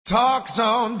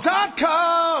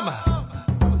TalkZone.com.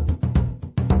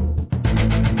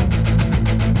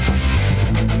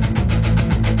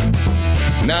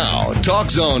 Now, Talk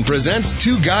Zone presents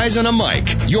Two Guys and a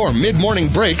Mic, your mid-morning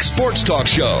break sports talk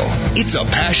show. It's a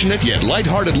passionate yet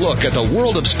lighthearted look at the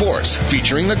world of sports,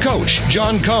 featuring the coach,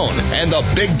 John Cohn, and the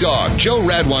big dog, Joe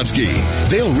Radwanski.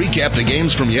 They'll recap the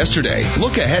games from yesterday,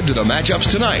 look ahead to the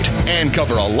matchups tonight, and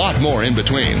cover a lot more in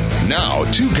between. Now,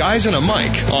 Two Guys and a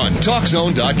Mic on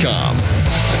TalkZone.com.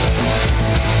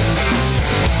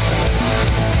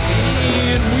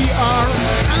 And we are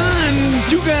on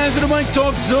Two Guys and a Mic,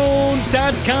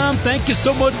 TalkZone.com. Thank you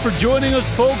so much for joining us,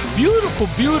 folks. Beautiful,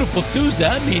 beautiful Tuesday.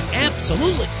 I mean,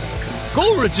 absolutely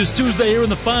gorgeous Tuesday here in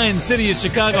the fine city of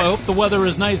Chicago. I hope the weather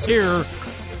is nice here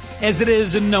as it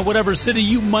is in whatever city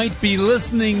you might be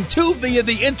listening to via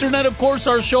the internet. Of course,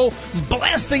 our show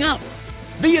blasting out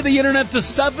via the internet to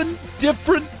 7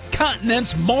 different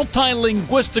continents,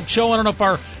 multilinguistic show. I don't know if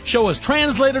our show is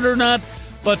translated or not.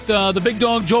 But the big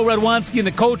dog, Joe Radwanski, and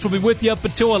the coach will be with you up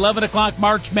until 11 o'clock,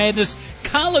 March Madness.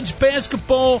 College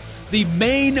basketball, the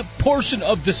main portion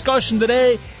of discussion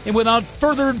today. And without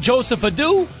further Joseph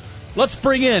ado, let's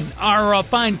bring in our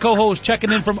fine co-host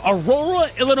checking in from Aurora,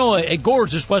 Illinois, a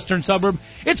gorgeous western suburb.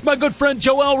 It's my good friend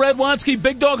Joel Radwanski.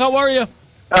 Big dog, how are you?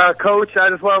 Coach, I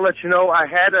just want to let you know I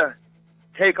had to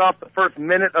take off the first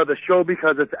minute of the show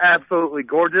because it's absolutely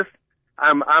gorgeous.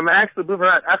 I'm actually, believe it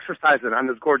or not, exercising on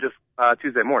this gorgeous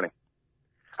Tuesday morning.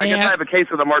 I guess I have a case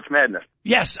of the March Madness.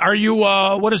 Yes. Are you,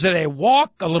 what is it, a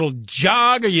walk, a little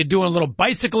jog? Are you doing a little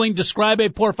bicycling? Describe,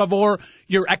 por favor,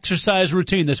 your exercise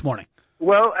routine this morning.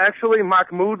 Well, actually,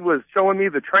 Mahmoud was showing me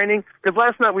the training, because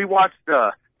last night we watched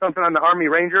something on the Army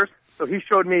Rangers, so he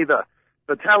showed me the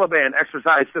Taliban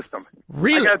exercise system.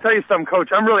 Really? I got to tell you something, Coach.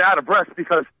 I'm really out of breath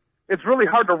because it's really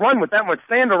hard to run with that much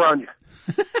sand around you.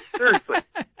 Seriously.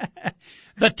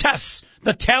 The tests,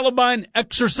 the Taliban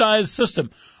exercise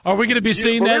system. Are we going to be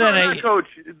seeing that at a... Coach,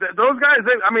 those guys,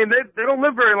 they don't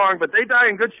live very long, but they die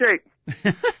in good shape.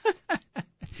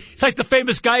 It's like the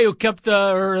famous guy who kept,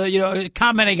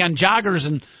 commenting on joggers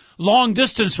and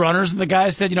long-distance runners, and the guy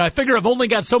said, I figure I've only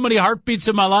got so many heartbeats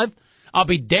in my life, I'll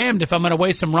be damned if I'm going to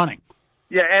waste some running.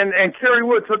 Yeah, and Kerry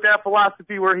Wood took that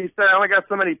philosophy where he said, I only got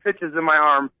so many pitches in my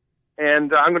arm,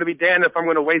 and I'm going to be damned if I'm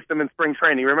going to waste them in spring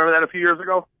training. Remember that a few years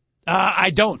ago? I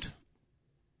don't.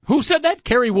 Who said that?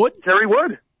 Kerry Wood? Kerry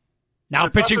Wood. Now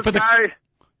pitching for the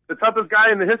toughest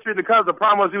guy in the history of the Cubs. The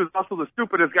problem was he was also the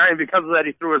stupidest guy, and because of that,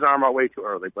 he threw his arm out way too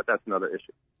early. But that's another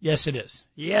issue. Yes, it is.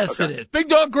 Yes, okay. It is. Big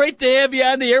dog, great to have you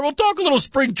on the air. We'll talk a little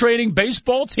spring training.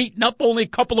 Baseball, it's heating up. Only a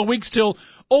couple of weeks till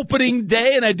opening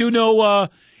day, and I do know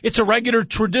it's a regular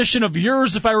tradition of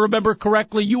yours, if I remember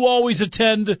correctly. You always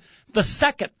attend the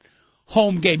second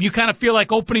home game. You kind of feel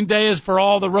like opening day is for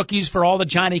all the rookies, for all the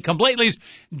Johnny-come-latelys.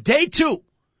 Day two,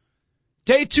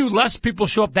 less people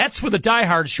show up. That's where the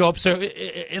diehards show up. So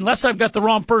unless I've got the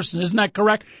wrong person, isn't that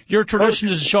correct? Your tradition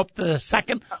is to show up to the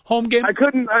second home game? I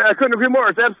couldn't agree more.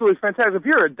 It's absolutely fantastic. If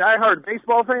you're a diehard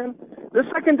baseball fan, the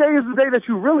second day is the day that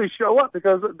you really show up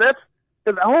because that's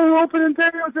the whole opening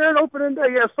day. Was there an opening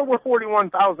day? Yeah, so were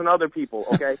 41,000 other people,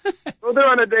 okay? So they're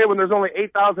on a day when there's only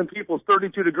 8,000 people, it's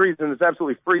 32 degrees, and it's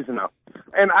absolutely freezing out.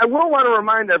 And I will want to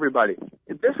remind everybody,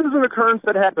 this is an occurrence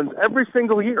that happens every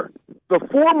single year. The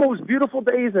 4 most beautiful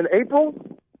days in April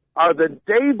are the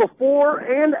day before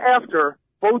and after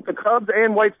both the Cubs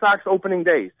and White Sox opening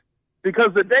days.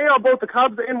 Because the day of both the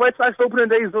Cubs and White Sox opening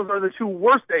days, those are the 2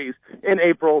 worst days in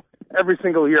April every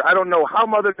single year. I don't know how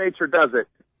Mother Nature does it,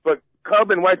 but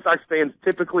Cub and White Sox fans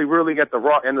typically really get the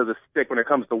raw end of the stick when it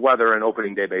comes to weather and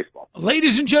opening day baseball.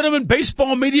 Ladies and gentlemen,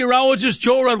 baseball meteorologist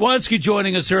Joe Radwanski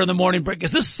joining us here in the morning break.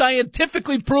 Is this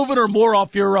scientifically proven or more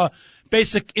off your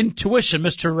basic intuition,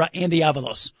 Mr. Andy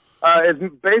Avalos? It's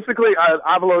basically,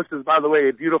 Avalos is, by the way,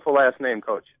 a beautiful last name,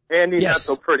 Coach. Andy's yes. Not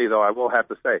so pretty, though, I will have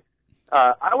to say.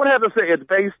 I would have to say it's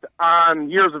based on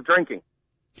years of drinking.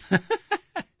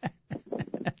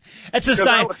 That's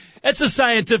as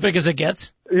scientific as it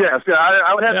gets. Yes, yeah,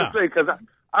 I would have to say, because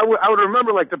I would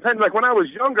remember, like when I was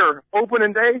younger,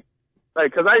 opening day,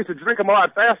 because I used to drink them a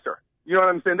lot faster. You know what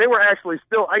I'm saying? They were actually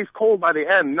still ice cold by the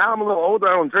end. Now I'm a little older,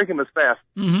 I don't drink them as fast.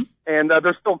 Mm-hmm. And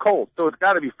they're still cold, so it's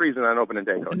got to be freezing on opening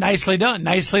day, Coach. Nicely done,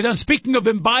 nicely done. Speaking of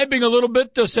imbibing a little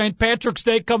bit, St. Patrick's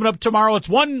Day coming up tomorrow. It's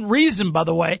one reason, by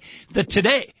the way, that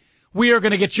today we are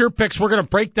going to get your picks. We're going to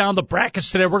break down the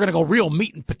brackets today. We're going to go real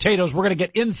meat and potatoes. We're going to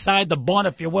get inside the bun,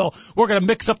 if you will. We're going to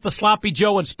mix up the sloppy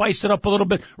Joe and spice it up a little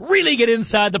bit. Really get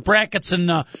inside the brackets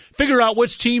and figure out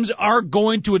which teams are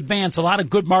going to advance. A lot of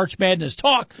good March Madness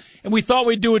talk. And we thought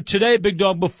we'd do it today, Big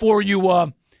Dog, before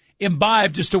you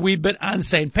imbibe just a wee bit on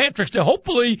St. Patrick's Day.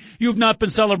 Hopefully you've not been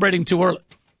celebrating too early.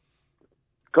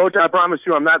 Coach, I promise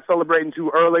you I'm not celebrating too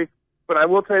early, but I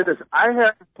will tell you this. I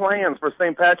have plans for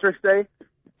St. Patrick's Day,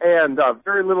 and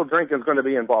very little drinking is going to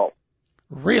be involved.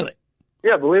 Really?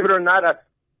 Yeah, believe it or not,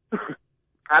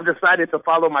 I've decided to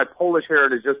follow my Polish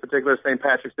heritage this particular St.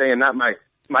 Patrick's Day and not my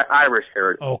Irish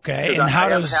heritage. Okay, and how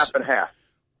does... half and half.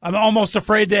 I'm almost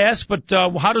afraid to ask, but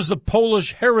how does the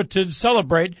Polish heritage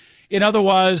celebrate an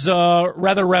otherwise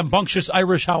rather rambunctious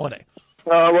Irish holiday?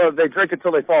 Well, they drink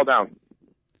until they fall down.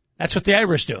 That's what the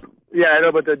Irish do. Yeah, I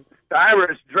know, but the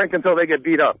Irish drink until they get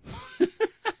beat up.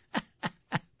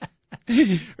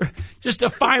 Just a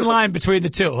fine line between the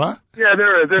two, huh? Yeah,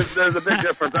 there is. There's a big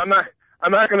difference. I'm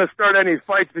not going to start any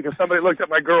fights because somebody looked at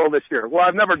my girl this year. Well,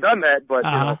 I've never done that, but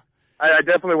you know, I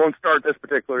definitely won't start this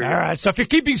particular year. All right, so if you're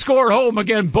keeping score at home,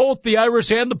 again, both the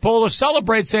Irish and the Polish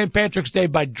celebrate St. Patrick's Day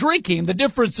by drinking. The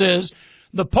difference is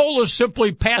the Polish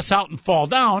simply pass out and fall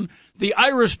down. The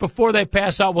Irish, before they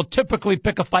pass out, will typically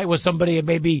pick a fight with somebody and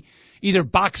maybe either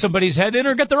box somebody's head in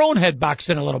or get their own head boxed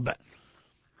in a little bit.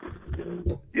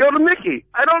 Yo, Mickey,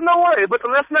 I don't know why, but the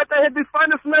last night I had the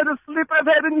finest night of sleep I've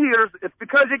had in years. It's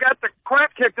because you got the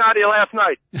crap kicked out of you last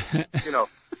night. You know.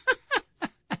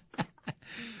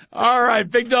 All right,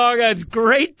 Big Dog, it's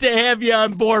great to have you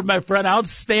on board, my friend.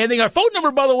 Outstanding. Our phone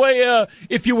number, by the way,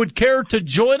 if you would care to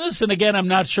join us, and again, I'm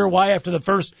not sure why after the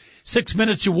first 6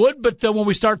 minutes you would, but when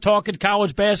we start talking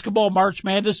college basketball, March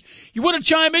Madness, you want to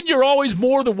chime in, you're always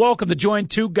more than welcome to join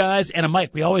two guys and a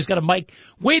mic. We always got a mic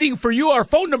waiting for you. Our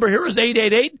phone number here is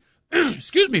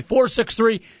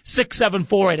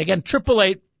 463-6748. Again,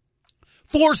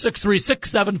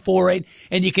 888-463-6748,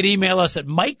 and you can email us at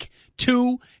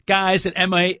Mike2Guys at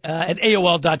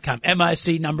AOL.com.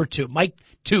 MIC number 2.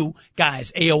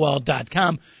 Mike2Guys,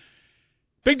 AOL.com.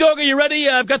 Big Dog, are you ready?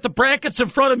 I've got the brackets in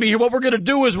front of me here. What we're going to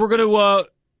do is we're going to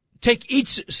take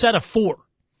each set of 4.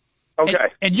 Okay.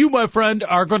 And you, my friend,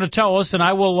 are going to tell us, and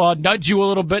I will nudge you a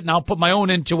little bit, and I'll put my own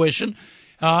intuition,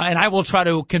 and I will try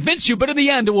to convince you, but in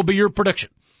the end, it will be your prediction.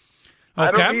 Okay?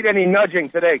 I don't need any nudging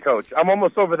today, Coach. I'm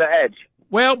almost over the edge.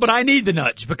 Well, but I need the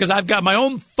nudge because I've got my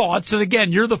own thoughts. And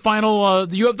again, you're the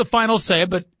final, you have the final say,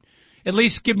 but at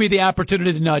least give me the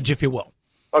opportunity to nudge, if you will.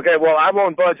 Okay, well, I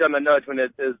won't budge on the nudge when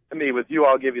it is to me. With you,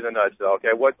 I'll give you the nudge, though. Okay,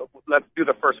 let's do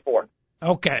the first 4.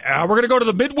 Okay, we're going to go to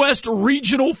the Midwest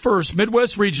Regional first.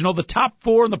 Midwest Regional, the top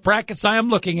 4 in the brackets I am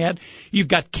looking at. You've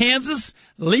got Kansas,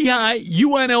 Lehigh,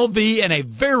 UNLV, and a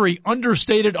very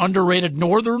understated, underrated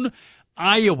Northern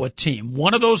Iowa team.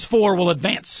 One of those 4 will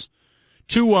advance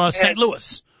to St.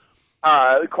 Louis.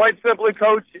 Quite simply,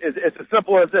 Coach, it's as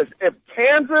simple as this. If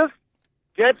Kansas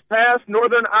gets past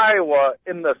Northern Iowa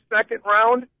in the second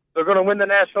round, they're going to win the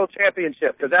national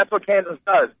championship because that's what Kansas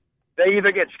does. They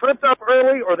either get tripped up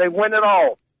early or they win it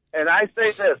all. And I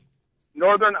say this,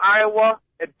 Northern Iowa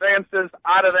advances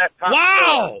out of that top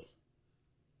 4.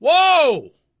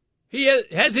 Whoa!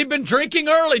 Has he been drinking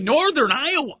early? Northern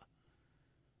Iowa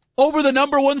over the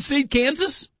number 1 seed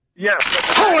Kansas? Yes.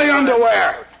 Holy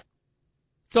underwear!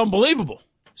 It's unbelievable.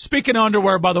 Speaking of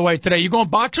underwear, by the way, today, you going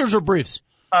boxers or briefs?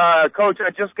 Coach, I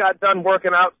just got done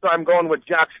working out, so I'm going with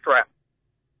jockstrap. A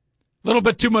little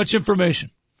bit too much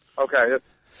information. Okay.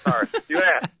 Sorry. You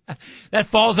asked. That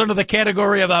falls under the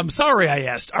category of I'm sorry I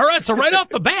asked. All right, so right off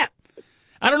the bat,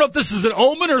 I don't know if this is an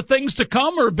omen or things to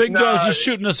come or Big Dog's just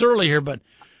shooting us early here, but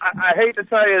I hate to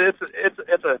tell you, it's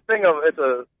a thing of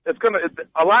a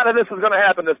lot of this is gonna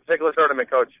happen this particular tournament,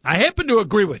 Coach. I happen to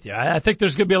agree with you. I think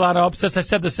there's gonna be a lot of upsets. I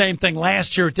said the same thing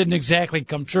last year. It didn't exactly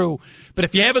come true. But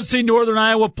if you haven't seen Northern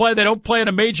Iowa play, they don't play in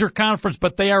a major conference,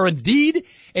 but they are indeed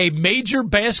a major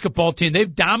basketball team.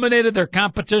 They've dominated their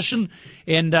competition,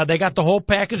 and they got the whole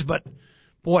package. But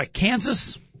boy,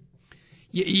 Kansas,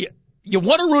 you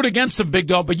want to root against them, Big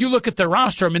Dog, but you look at their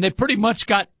roster. I mean, they pretty much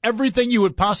got everything you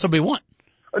would possibly want.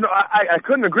 No, I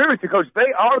couldn't agree with you, Coach.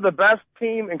 They are the best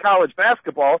team in college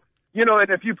basketball. You know, and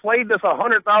if you played this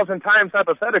 100,000 times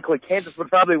hypothetically, Kansas would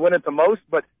probably win it the most.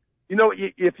 But, you know,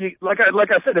 if you like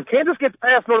I said, if Kansas gets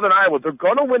past Northern Iowa, they're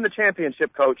going to win the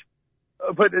championship, Coach.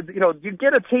 But, you know, you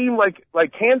get a team like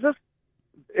Kansas,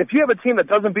 if you have a team that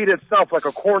doesn't beat itself, like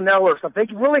a Cornell or something,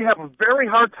 they really have a very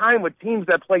hard time with teams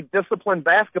that play disciplined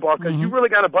basketball because you really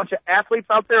got a bunch of athletes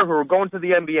out there who are going to the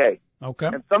NBA. Okay.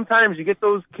 And sometimes you get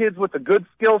those kids with the good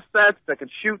skill sets that can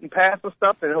shoot and pass and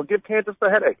stuff, and it'll give Kansas a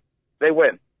headache. They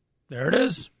win. There it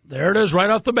is. There it is right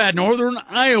off the bat. Northern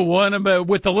Iowa, and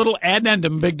with a little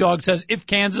addendum, Big Dog says if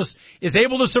Kansas is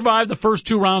able to survive the first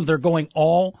 2 rounds, they're going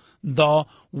all the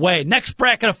way. Next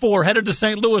bracket of 4, headed to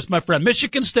St. Louis, my friend.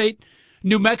 Michigan State,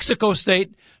 New Mexico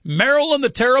State, Maryland, the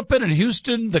Terrapin, and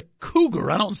Houston, the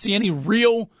Cougar. I don't see any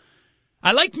real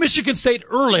I liked Michigan State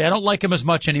early. I don't like them as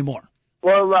much anymore.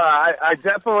 Well, I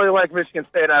definitely like Michigan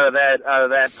State out of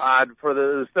that pod for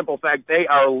the simple fact they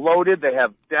are loaded. They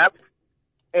have depth,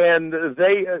 and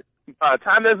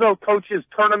Tom Izzo coaches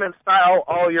tournament style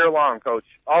all year long, Coach,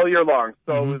 all year long.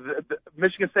 So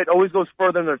Michigan State always goes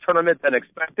further in their tournament than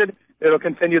expected. It'll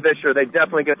continue this year. They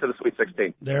definitely get to the Sweet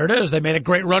 16. There it is. They made a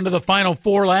great run to the Final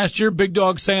Four last year. Big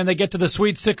Dog saying they get to the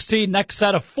Sweet 16. Next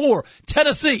set of 4,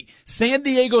 Tennessee, San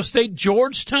Diego State,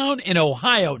 Georgetown in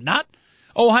Ohio. Not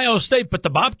Ohio State, but the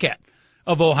Bobcat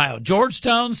of Ohio.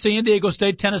 Georgetown, San Diego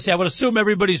State, Tennessee. I would assume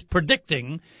everybody's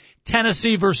predicting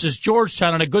Tennessee versus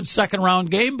Georgetown in a good second-round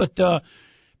game, but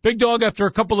Big Dog, after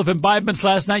a couple of imbibements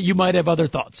last night, you might have other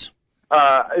thoughts.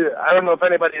 I don't know if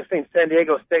anybody has seen San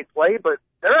Diego State play, but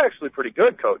they're actually pretty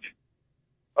good, Coach.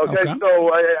 Okay.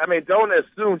 So, I mean, don't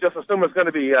just assume it's going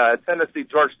to be Tennessee,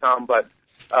 Georgetown, but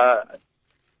I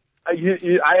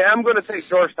am going to take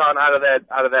Georgetown out of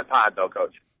that pod, though,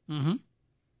 Coach. Mm-hmm.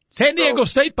 San Diego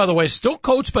State, by the way, still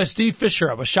coached by Steve Fisher.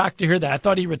 I was shocked to hear that. I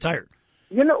thought he retired.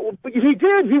 You know, he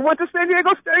did. He went to San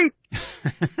Diego State.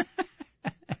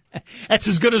 That's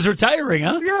as good as retiring,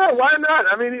 huh? Yeah, why not?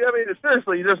 I mean,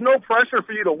 seriously, there's no pressure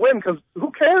for you to win because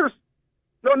who cares?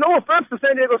 No offense to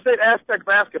San Diego State Aztec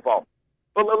basketball,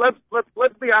 but let's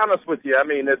be honest with you. I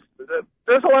mean,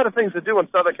 there's a lot of things to do in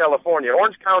Southern California.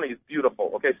 Orange County is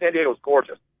beautiful. Okay, San Diego's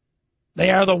gorgeous. They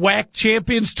are the WAC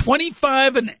champions,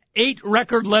 25-8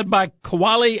 record led by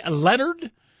Kawhi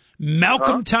Leonard,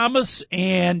 Malcolm Thomas,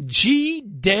 and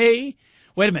GDJ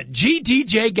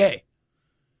Gay.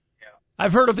 Yeah.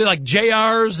 I've heard of it like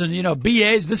JRs and,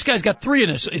 BAs. This guy's got 3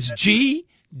 initials. It's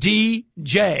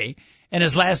GDJ, and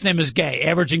his last name is Gay,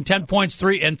 averaging 10 points,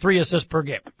 3 assists per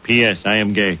game. P.S. I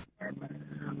am gay.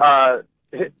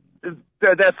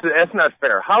 That's not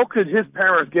fair. How could his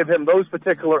parents give him those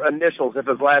particular initials if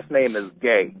his last name is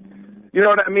Gay? You know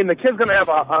what I mean? The kid's going to have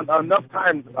a hard enough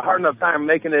time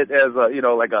making it as a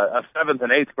 7th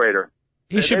and 8th grader.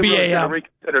 He should be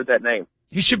reconsider that name.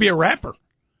 He should be a rapper.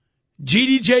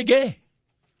 GDJ Gay.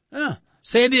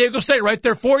 San Diego State right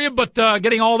there for you, but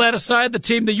getting all that aside, the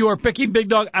team that you are picking, Big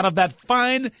Dog, out of that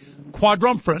fine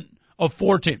quadrumvirate of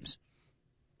 4 teams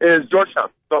is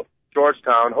Georgetown. So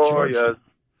Georgetown. Yes.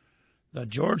 I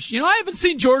haven't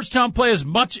seen Georgetown play as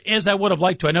much as I would have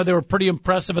liked to. I know they were pretty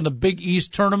impressive in the Big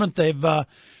East tournament. They've been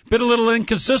a little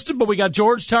inconsistent, but we got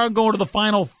Georgetown going to the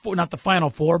Final Four, not the Final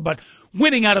Four, but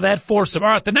winning out of that foursome. All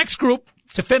right, the next group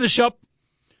to finish up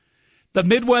the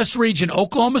Midwest region,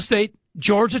 Oklahoma State,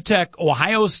 Georgia Tech,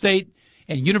 Ohio State,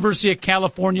 and University of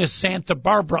California, Santa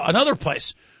Barbara, another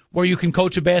place where you can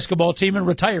coach a basketball team and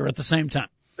retire at the same time.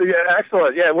 Yeah,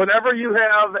 excellent. Yeah, whenever you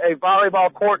have a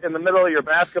volleyball court in the middle of your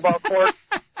basketball court,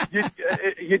 you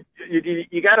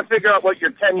got to figure out what your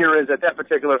tenure is at that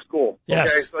particular school.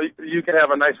 Yes. Okay, so you can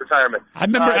have a nice retirement. I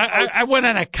remember I went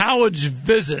on a college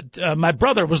visit. My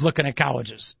brother was looking at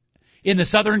colleges in the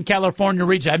Southern California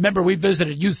region. I remember we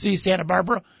visited UC Santa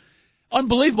Barbara.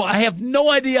 Unbelievable. I have no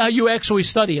idea how you actually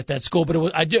study at that school,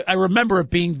 but I remember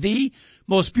it being the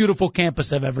most beautiful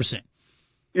campus I've ever seen.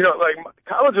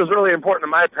 College was really important to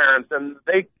my parents, and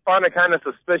they found it kind of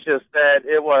suspicious that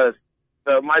it was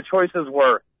my choices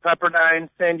were Pepperdine,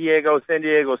 San Diego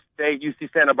State, UC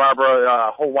Santa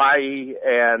Barbara, Hawaii,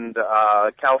 and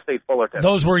Cal State Fullerton.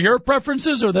 Those were your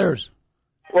preferences or theirs?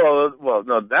 Well,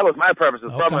 no, that was my preference. The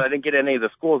problem, I didn't get any of the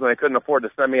schools, and I couldn't afford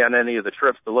to send me on any of the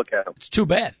trips to look at them. It's too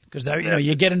bad, because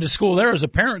you get into school there as a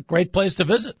parent, great place to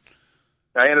visit.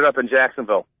 I ended up in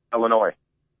Jacksonville, Illinois.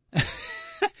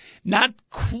 Not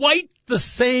quite the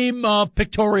same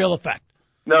pictorial effect.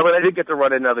 No, but I did get to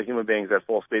run into other human beings at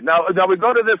full speed. Now we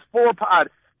go to this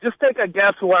 4-pod. Just take a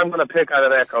guess who I'm going to pick out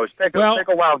of that, Coach. Take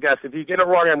a wild guess. If you get it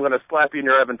wrong, I'm going to slap you in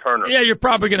your Evan Turner. Yeah, you're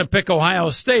probably going to pick Ohio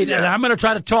State, and I'm going to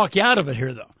try to talk you out of it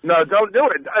here, though. No, don't do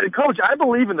it. Coach, I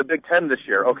believe in the Big Ten this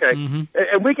year, okay? Mm-hmm.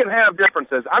 And we can have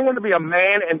differences. I'm going to be a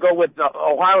man and go with the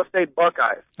Ohio State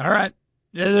Buckeyes. All right.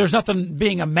 There's nothing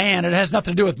being a man. It has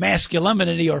nothing to do with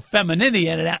masculinity or femininity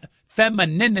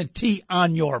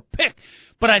on your pick.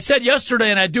 But I said yesterday,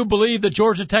 and I do believe that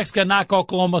Georgia Tech's going to knock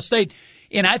Oklahoma State.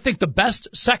 And I think the best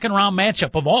second-round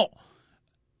matchup of all,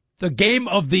 the game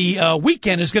of the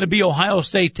weekend, is going to be Ohio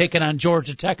State taking on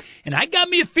Georgia Tech. And I got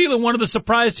me a feeling one of the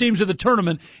surprise teams of the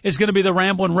tournament is going to be the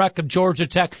Ramblin' Wreck of Georgia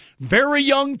Tech. Very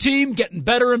young team, getting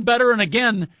better and better. And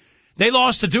again, they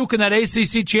lost to Duke in that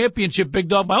ACC championship, Big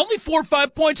Dog, by only 4 or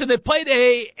 5 points, and they played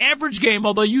a average game,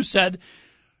 although you said,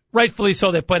 rightfully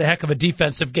so, they played a heck of a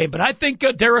defensive game. But I think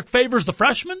Derek Favors, the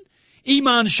freshman,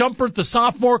 Iman Shumpert, the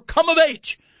sophomore, come of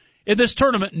age in this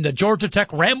tournament, and the Georgia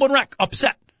Tech Ramblin' Wreck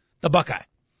upset the Buckeye.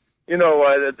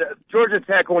 Georgia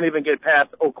Tech won't even get past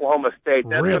Oklahoma State.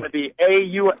 That's Really? going to be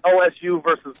OSU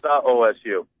versus the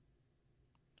OSU.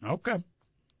 Okay.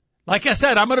 Like I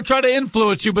said, I'm going to try to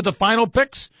influence you, but the final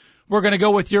picks, we're going to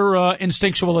go with your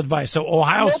instinctual advice. So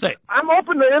Ohio State. I'm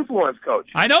open to influence, Coach.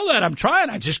 I know that. I'm trying.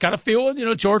 I just got to feel,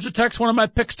 Georgia Tech's one of my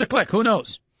picks to click. Who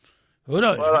knows?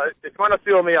 Well, if you want to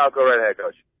feel me, I'll go right ahead,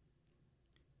 Coach.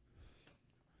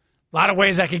 A lot of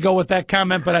ways I could go with that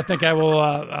comment, but I think I will.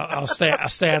 I'll stay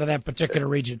out of that particular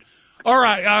region. All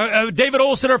right, David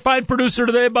Olson, our fine producer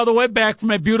today, by the way, back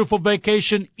from a beautiful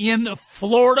vacation in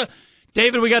Florida.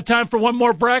 David, we got time for one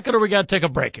more bracket, or we got to take a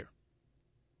break here?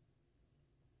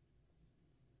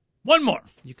 One more.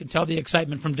 You can tell the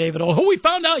excitement from David Olson, who we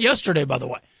found out yesterday, by the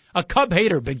way, a Cub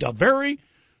hater, Big Dog. Very,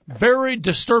 very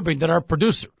disturbing that our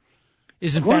producer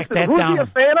is in fact that down. Who's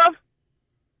he a fan of?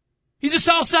 He's a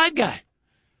South Side guy.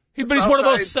 But he's one of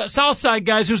those South Side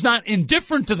guys who's not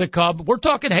indifferent to the Cub. We're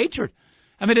talking hatred.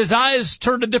 I mean, his eyes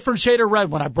turned a different shade of red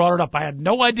when I brought it up. I had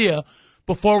no idea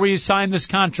before we signed this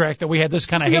contract that we had this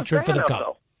kind of hatred for the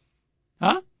Cub.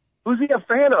 Huh? Who's he a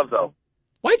fan of, though?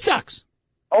 White Sox.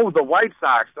 Oh, the White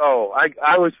Sox. Oh, I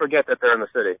always forget that they're in the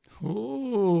city.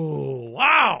 Ooh,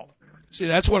 wow. See,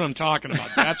 that's what I'm talking about.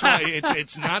 That's why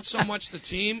it's not so much the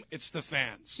team, it's the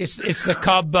fans. It's the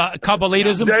Cub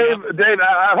elitism. Dave,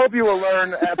 I hope you will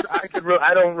learn.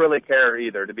 I don't really care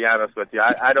either, to be honest with you.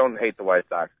 I don't hate the White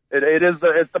Sox.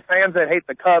 It's the fans that hate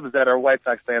the Cubs that are White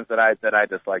Sox fans that I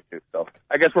dislike too. So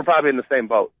I guess we're probably in the same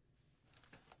boat.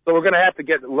 So we're going to have to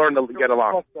learn to get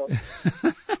along.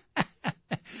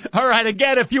 All right,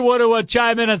 again, if you want to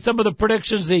chime in on some of the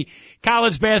predictions, the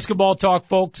college basketball talk,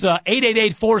 folks,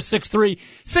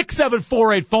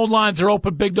 888-463-6748. Phone lines are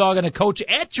open. Big Dog and a coach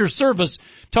at your service,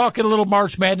 talking a little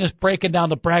March Madness, breaking down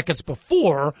the brackets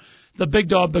before the Big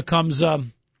Dog becomes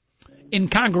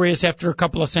incongruous after a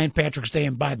couple of St. Patrick's Day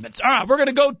imbibements. All right, we're going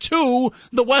to go to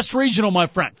the West Regional, my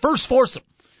friend. First foursome,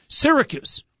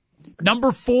 Syracuse,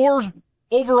 number 4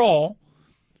 overall.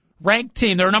 Ranked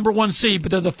team. They're a number 1 seed,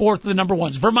 but they're the 4th of the number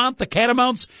 1s. Vermont, the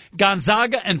Catamounts,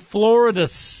 Gonzaga, and Florida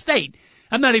State.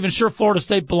 I'm not even sure Florida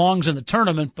State belongs in the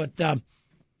tournament, but I'm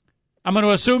going to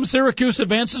assume Syracuse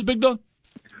advances, Big Dog?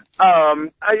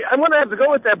 I'm going to have to go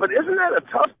with that, but isn't that a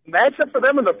tough matchup for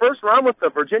them in the first round with the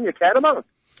Virginia Catamounts?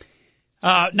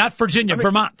 Not Virginia,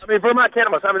 Vermont. Vermont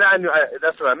Catamounts.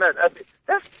 That's what I meant.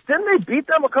 Didn't they beat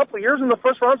them a couple of years in the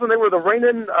first rounds when they were the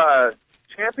reigning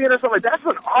champion or something? That's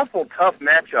an awful tough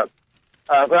matchup.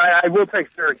 But I will take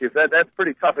Syracuse. That's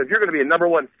pretty tough. If you're going to be a number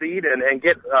 1 seed and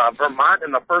get Vermont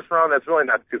in the first round, that's really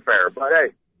not too fair. But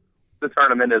hey, the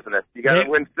tournament, isn't it? You got to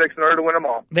win 6 in order to win them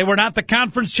all. They were not the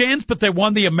conference champs, but they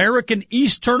won the American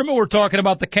East tournament. We're talking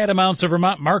about the Catamounts of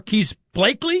Vermont. Marquise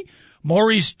Blakely,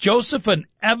 Maurice Joseph, and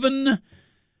Evan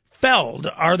Feld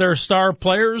are their star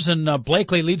players, and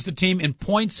Blakely leads the team in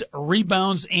points,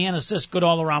 rebounds, and assists. Good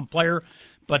all-around player.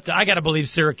 But I got to believe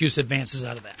Syracuse advances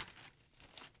out of that.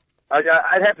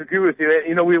 I'd have to agree with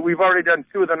you. We've already done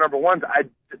 2 of the number 1s.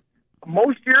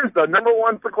 Most years, the number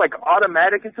 1s look like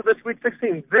automatic into the Sweet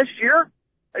 16. This year,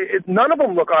 none of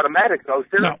them look automatic, though.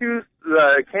 Syracuse,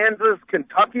 Kansas,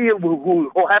 Kentucky, who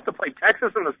will have to play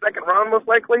Texas in the second round, most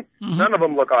likely. Mm-hmm. None of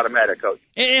them look automatic, Coach.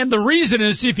 And the reason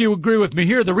is, see if you agree with me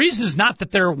here, the reason is not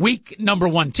that they're weak number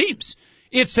 1 teams.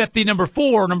 It's that the number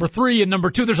 4, number 3, and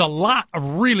number 2, there's a lot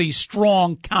of really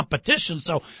strong competition.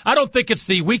 So I don't think it's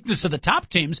the weakness of the top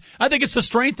teams. I think it's the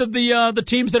strength of the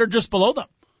teams that are just below them.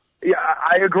 Yeah,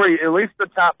 I agree. At least the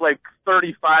top,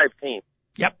 35 teams.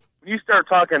 Yep. When you start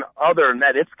talking other than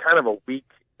that, it's kind of a weak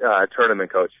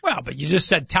tournament, Coach. Well, but you just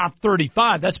said top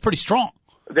 35. That's pretty strong.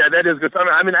 That is good.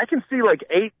 I mean, I can see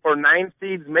 8 or 9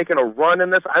 seeds making a run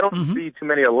in this. I don't see too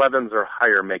many 11s or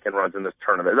higher making runs in this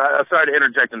tournament. I'm sorry to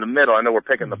interject in the middle. I know we're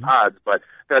picking the pods, but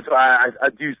that's why I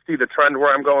do see the trend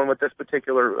where I'm going with this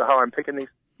particular, how I'm picking these.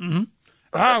 Mm-hmm.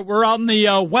 All right, we're on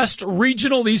the West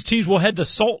Regional. These teams will head to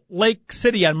Salt Lake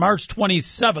City on March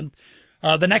 27th.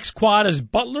 The next quad is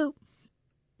Butler,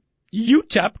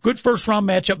 UTEP, good first-round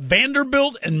matchup,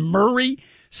 Vanderbilt and Murray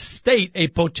State, a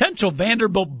potential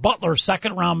Vanderbilt-Butler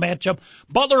second-round matchup.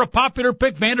 Butler, a popular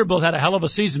pick. Vanderbilt had a hell of a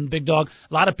season, Big Dog.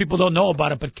 A lot of people don't know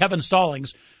about it, but Kevin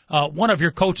Stallings, one of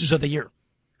your coaches of the year.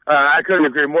 I couldn't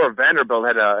agree more. Vanderbilt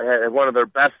had one of their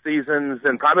best seasons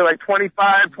in probably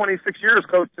 25, 26 years,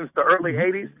 Coach, since the early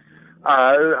 80s.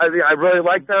 I really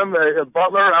like them.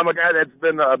 Butler, I'm a guy that's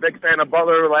been a big fan of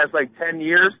Butler the last 10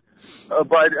 years.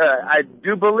 But I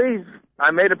do believe,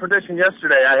 I made a prediction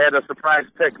yesterday. I had a surprise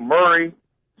pick, Murray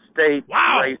State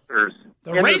Racers.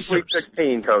 The in Racers. The Sweet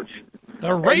 16, Coach.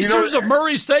 The Racers of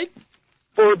Murray State?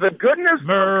 For the goodness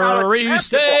Murray of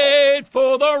State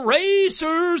for the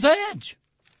Racers' edge.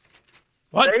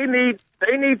 What?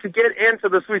 They need to get into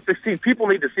the Sweet 16. People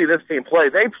need to see this team play.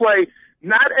 They play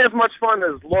not as much fun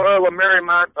as Loyola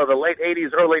Marymount of the late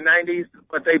 80s, early 90s,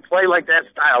 but they play like that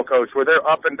style, Coach, where they're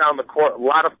up and down the court. A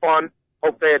lot of fun.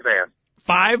 Hope they advance.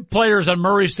 5 players on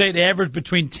Murray State average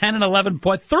between 10 and 11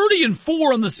 points,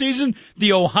 30-4 on the season.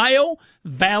 The Ohio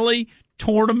Valley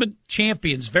Tournament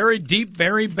champions. Very deep,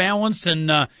 very balanced, and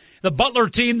the Butler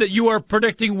team that you are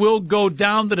predicting will go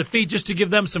down the defeat, just to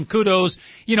give them some kudos,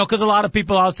 because a lot of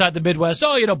people outside the Midwest,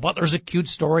 Butler's a cute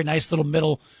story, nice little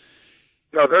middle.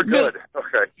 No, they're good.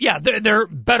 Okay. Yeah, they're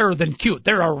better than cute.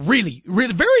 They're really,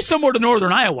 really very similar to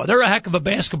Northern Iowa. They're a heck of a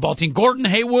basketball team. Gordon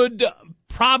Haywood,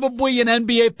 probably an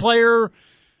NBA player.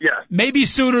 Yeah. Maybe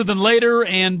sooner than later.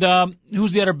 And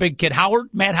who's the other big kid?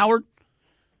 Matt Howard?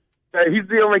 He's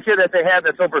the only kid that they have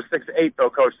that's over 6'8", though,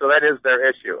 Coach. So that is their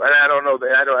issue. And I don't know.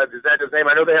 Is that his name?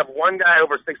 I know they have one guy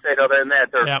over 6'8". Other than that,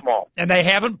 they're small. And they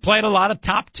haven't played a lot of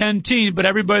top 10 teams, but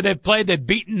everybody they've played, they've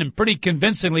beaten and pretty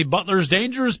convincingly. Butler's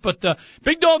dangerous, but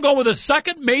Big Dog going with a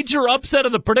second major upset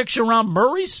of the prediction round,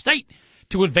 Murray State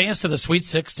to advance to the Sweet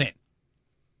 16.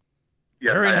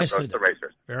 Yeah, very nicely done.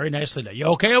 Very nicely done. You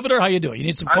okay over there? How you doing? You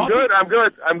need some coffee? I'm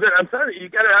good. I'm telling you, you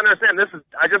got to understand.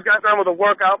 I just got done with a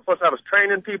workout. Plus, I was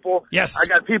training people. Yes. I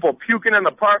got people puking in the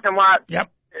parking lot.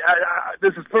 Yep.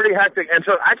 This is pretty hectic, and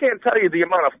so I can't tell you the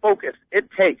amount of focus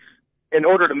it takes in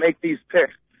order to make these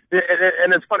picks.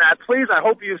 And it's funny. I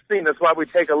hope you've seen this while we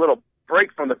take a little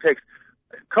break from the picks.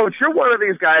 Coach, you're one of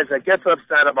these guys that gets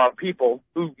upset about people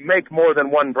who make more than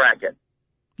one bracket.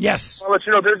 Yes. I'll let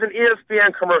you know, there's an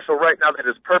ESPN commercial right now that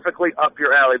is perfectly up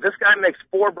your alley. This guy makes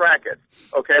 4 brackets,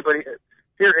 okay? But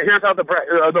here's how 5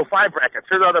 brackets.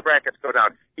 Here's how the brackets go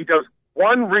down. He does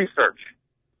 1 research,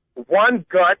 1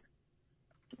 gut,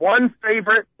 1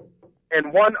 favorite,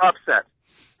 and 1 upset.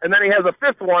 And then he has a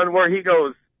 5th one where he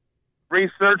goes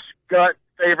research, gut,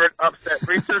 favorite, upset,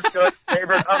 research, gut,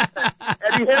 favorite, upset.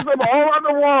 And he has them all on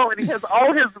the wall, and he has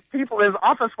all his people, his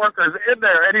office workers in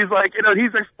there, and he's like,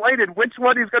 he's explaining which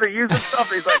one he's going to use and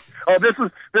stuff. And he's like, oh, this is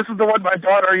the one my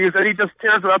daughter used, and he just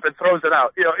tears it up and throws it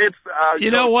out. It's, you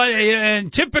know what?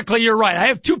 And typically you're right. I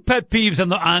have 2 pet peeves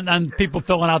on people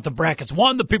filling out the brackets.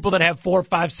 One, the people that have 4,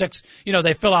 5, 6,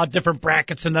 they fill out different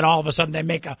brackets, and then all of a sudden they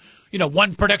make a,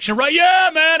 one prediction, right?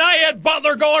 Yeah, man, I had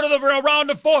Butler going to the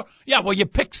round of 4. Yeah, well, you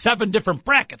picked 7 different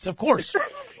brackets. Of course,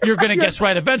 you're going to guess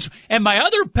right eventually. And my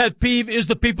other pet peeve is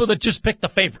the people that just pick the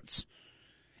favorites.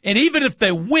 And even if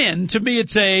they win, to me,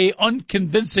 it's a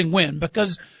unconvincing win,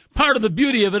 because part of the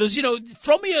beauty of it is,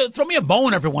 throw me a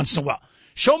bone every once in a while.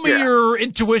 Show me your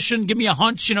intuition. Give me a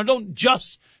hunch. Don't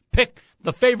just pick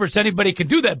the favorites. Anybody can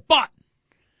do that. But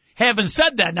having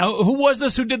said that, now, who was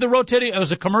this who did the rotating? It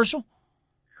was a commercial?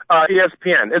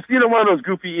 ESPN. It's, one of those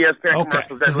goofy ESPN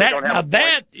commercials that really don't have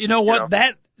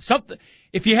that, something,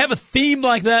 if you have a theme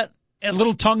like that, a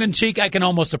little tongue-in-cheek, I can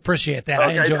almost appreciate that.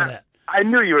 Okay, I enjoy that. I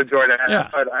knew you enjoyed it. Yeah.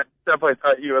 I definitely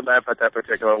thought you would laugh at that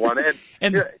particular one.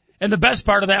 And the best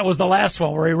part of that was the last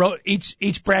one, where he wrote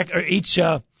each bracket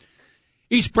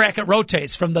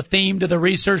rotates from the theme to the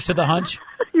research to the hunch.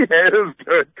 Yeah, it was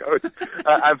good, Coach.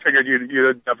 I figured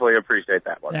you'd definitely appreciate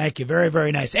that one. Thank you. Very,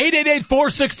 very nice.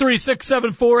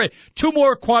 888-463-6748. 2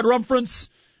 more quadrumphorants.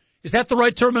 Is that the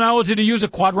right terminology to use, a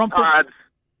quadrumphorant?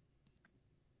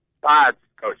 Odds,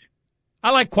 Coach.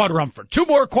 I like quadrumphorant. 2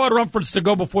 more quadrumphorants to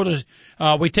go before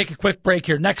we take a quick break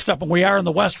here. Next up, and we are in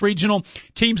the West Regional,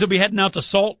 teams will be heading out to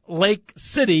Salt Lake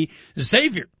City.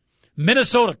 Xavier,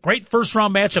 Minnesota, great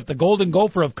first-round matchup. The Golden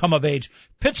Gopher have come of age.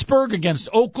 Pittsburgh against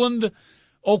Oakland.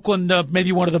 Oakland,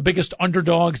 maybe one of the biggest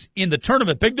underdogs in the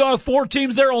tournament. Big Dog, 4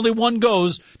 teams there, only 1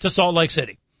 goes to Salt Lake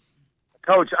City.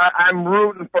 Coach, I'm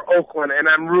rooting for Oakland, and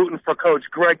I'm rooting for Coach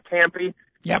Greg Campy.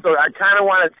 Yep. So I kind of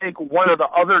want to take one of the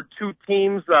other 2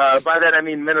 teams, by that I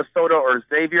mean Minnesota or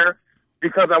Xavier,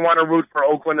 because I want to root for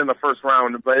Oakland in the first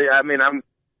round. But, I'm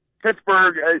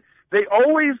Pittsburgh. They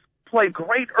always play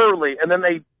great early, and then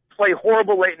they play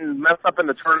horrible late and mess up in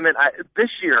the tournament. This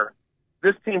year,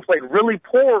 this team played really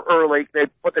poor early,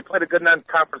 but they played a good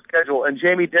non-conference schedule, and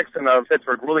Jamie Dixon of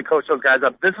Pittsburgh really coached those guys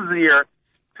up. This is the year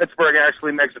Pittsburgh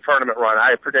actually makes a tournament run.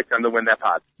 I predict them to win that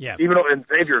pot. Yeah. Even though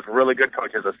Xavier's a really good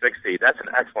coach as a 6 seed. That's an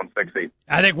excellent 6 seed.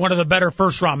 I think one of the better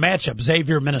first-round matchups,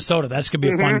 Xavier-Minnesota. That's going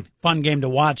to be a fun game to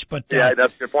watch. But yeah,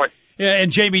 that's a good point. Yeah,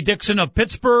 and Jamie Dixon of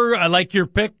Pittsburgh, I like your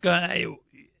pick.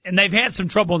 And they've had some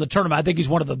trouble in the tournament. I think he's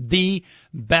one of the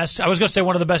best. I was going to say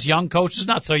one of the best young coaches.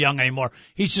 Not so young anymore.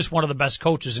 He's just one of the best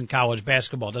coaches in college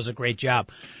basketball. Does a great job.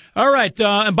 All right.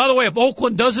 And by the way, if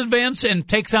Oakland does advance and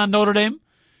takes on Notre Dame,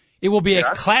 it will be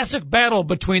a classic battle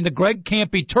between the Greg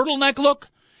Campy turtleneck look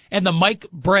and the Mike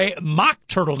Bray mock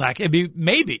turtleneck. It'd be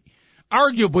maybe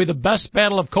arguably the best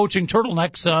battle of coaching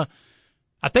turtlenecks,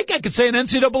 I think I could say in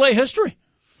NCAA history.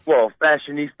 Well,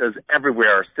 fashionistas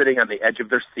everywhere are sitting on the edge of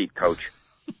their seat, Coach.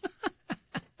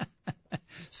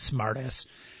 Smartass.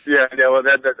 Yeah, well,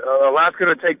 a lot's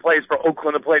going to take place for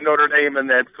Oakland to play Notre Dame in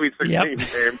that Sweet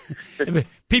 16 game.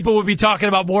 People would be talking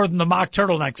about more than the mock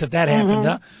turtlenecks if that happened,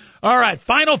 huh? All right,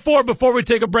 Final Four before we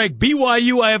take a break.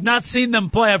 BYU, I have not seen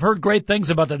them play. I've heard great things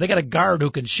about them. They got a guard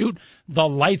who can shoot the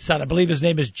lights out. I believe his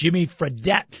name is Jimmy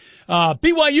Fredette.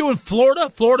 BYU and Florida.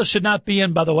 Florida should not be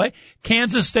in, by the way.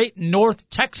 Kansas State, North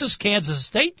Texas, Kansas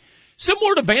State.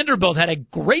 Similar to Vanderbilt, had a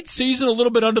great season, a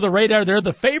little bit under the radar. They're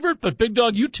the favorite, but Big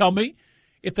Dog, you tell me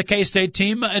if the K-State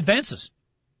team advances.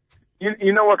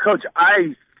 You know what, Coach?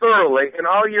 I thoroughly, and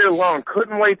all year long,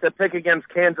 couldn't wait to pick against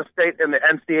Kansas State in the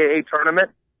NCAA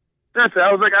tournament. That's it.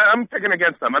 I was like, I'm picking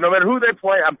against them. And no matter who they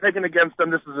play, I'm picking against them.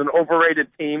 This is an overrated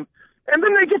team. And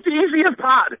then they get the easiest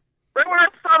pod. Right when I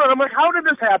saw that, I'm like, how did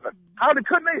this happen?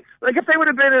 Couldn't they? Like, if they would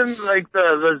have been in, like,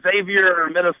 the Xavier,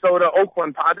 Minnesota,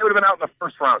 Oakland pod, they would have been out in the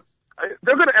first round.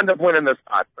 They're going to end up winning this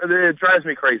pod. It drives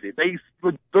me crazy.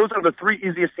 Those are the three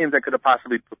easiest teams that could have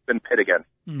possibly been pit against.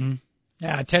 Mm-hmm.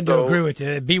 Yeah, I tend to agree with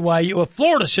you. BYU, well,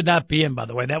 Florida should not be in, by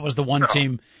the way. That was the one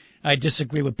team I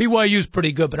disagree with. BYU's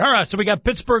pretty good, but all right. So we got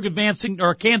Pittsburgh advancing,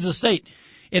 or Kansas State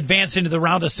advancing to the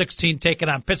round of 16, taking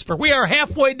on Pittsburgh. We are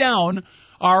halfway down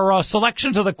our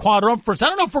selection to the quadrumvirate. I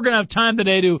don't know if we're going to have time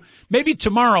today to, maybe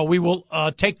tomorrow we will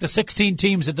take the 16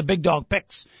 teams that the Big Dog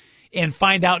picks and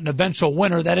find out an eventual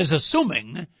winner. That is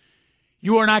assuming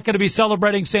you are not going to be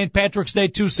celebrating St. Patrick's Day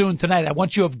too soon tonight. I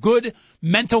want you to have good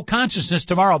mental consciousness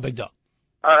tomorrow, Big Dog.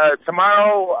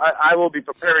 Tomorrow I will be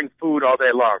preparing food all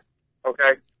day long.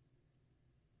 Okay?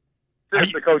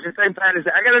 Seriously, Coach, it's St. Patty's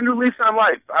Day. I got a new lease on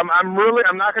life. I'm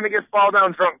not going to get fall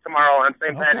down drunk tomorrow on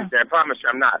St. Patty's Day. I promise you,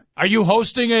 I'm not. Are you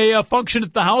hosting a function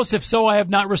at the house? If so, I have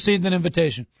not received an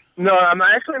invitation. No, I'm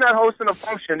actually not hosting a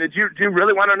function. Do you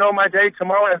really want to know my day?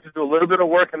 Tomorrow I have to do a little bit of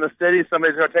work in the city.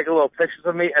 Somebody's going to take a little pictures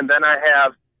of me, and then I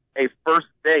have a first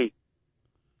date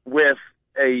with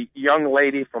a young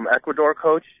lady from Ecuador,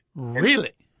 Coach.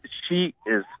 Really? She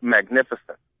is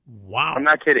magnificent. Wow. I'm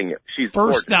not kidding you. She's first.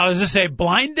 gorgeous. Now, is this a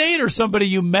blind date or somebody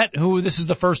you met who this is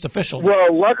the first official date?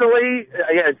 Well, luckily,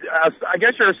 I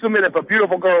guess you're assuming if a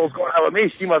beautiful girl is going out with me,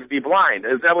 she must be blind.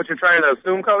 Is that what you're trying to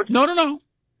assume, Coach? No.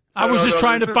 I was just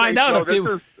trying to find out if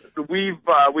you... We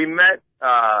met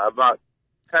about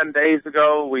 10 days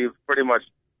ago. We've pretty much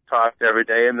talked every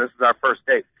day, and this is our first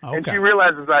date. Okay. And she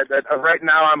realizes that right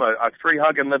now I'm a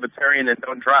tree-hugging libertarian and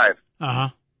don't drive. Uh-huh.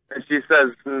 And she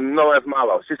says, no es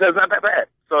malo. She says, not that bad.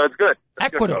 So it's good.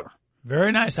 Ecuador. Good.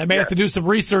 Very nice. I may have to do some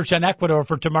research on Ecuador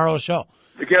for tomorrow's show.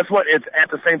 Guess what? It's at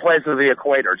the same place as the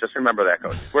equator. Just remember that,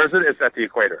 Coach. Where is it? It's at the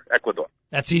equator, Ecuador.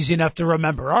 That's easy enough to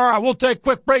remember. All right, we'll take a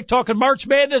quick break talking March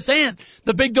Madness and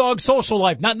the Big Dog social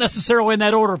life. Not necessarily in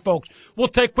that order, folks. We'll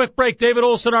take a quick break. David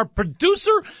Olson, our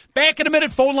producer. Back in a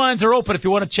minute. Phone lines are open if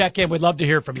you want to check in. We'd love to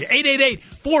hear from you.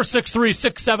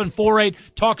 888-463-6748.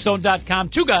 TalkZone.com.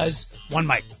 Two guys, one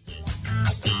mic.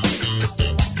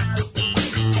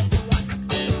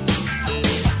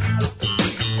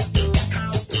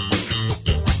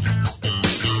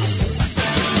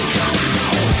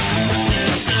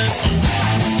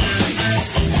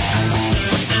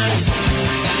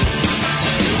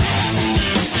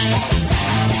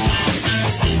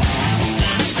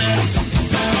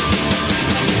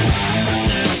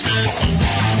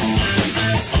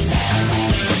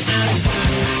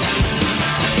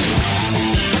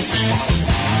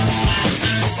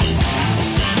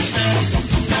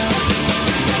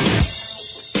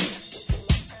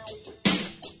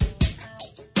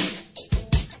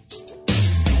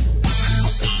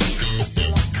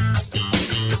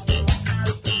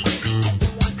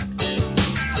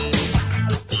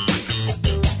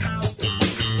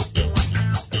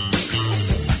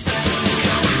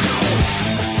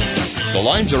 The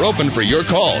lines are open for your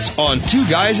calls on Two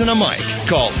Guys and a Mic.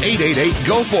 Call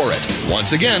 888-GO-FOR-IT.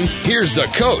 Once again, here's the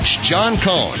coach, John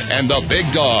Cohn, and the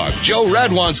big dog, Joe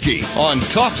Radwanski, on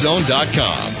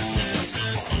TalkZone.com.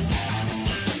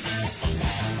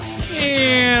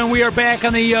 And we are back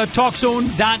on the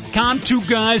TalkZone.com. Two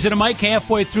Guys and a Mic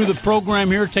halfway through the program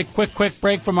here. Take a quick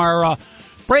break from our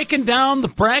breaking down the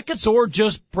brackets or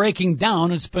just breaking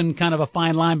down. It's been kind of a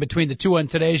fine line between the two on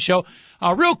today's show.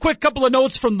 Real quick, couple of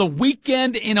notes from the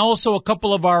weekend and also a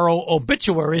couple of our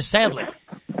obituaries, sadly.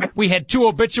 We had two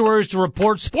obituaries to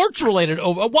report, sports-related.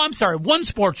 One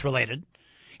sports-related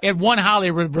And one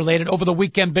Hollywood related over the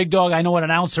weekend, Big Dog, I know an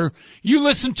announcer you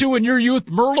listened to in your youth,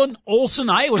 Merlin Olsen.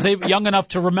 I was young enough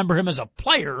to remember him as a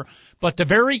player, but the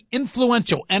very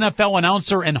influential NFL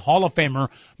announcer and Hall of Famer,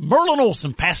 Merlin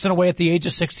Olsen, passing away at the age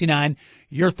of 69.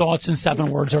 Your thoughts in 7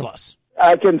 words or less.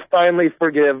 I can finally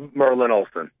forgive Merlin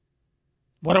Olsen.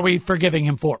 What are we forgiving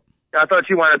him for? I thought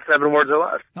you wanted 7 words or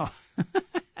less. Oh.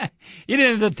 You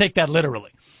didn't have to take that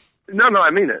literally. No,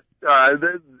 I mean it.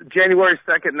 January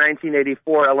 2nd,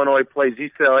 1984, Illinois plays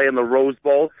UCLA in the Rose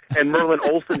Bowl, and Merlin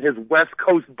Olsen, his West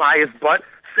Coast biased butt,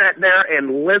 sat there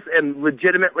and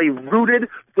legitimately rooted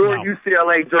for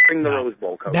UCLA during the Rose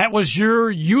Bowl. Coach. That was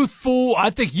your youthful, I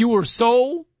think you were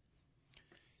so,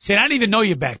 see, I didn't even know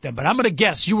you back then, but I'm going to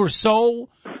guess you were so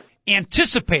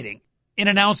anticipating an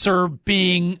announcer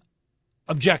being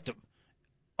unobjective.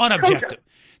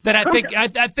 That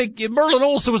I think Merlin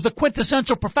Olsen was the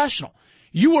quintessential professional.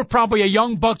 You were probably a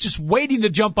young buck just waiting to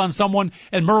jump on someone,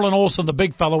 and Merlin Olsen, the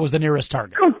big fellow, was the nearest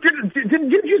target. Coach, did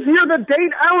you hear the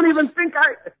date? I don't even think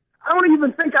I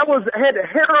had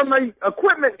hair on my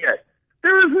equipment yet.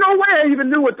 There is no way I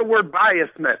even knew what the word bias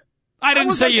meant. I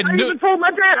didn't say you knew. I even told my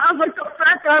dad. I was like, the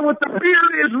fat guy with the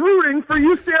beard is rooting for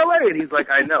UCLA, and he's like,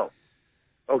 I know.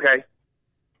 Okay.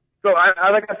 So,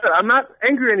 like I said, I'm not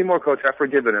angry anymore, Coach. I've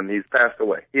forgiven him. He's passed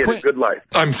away. He had a good life.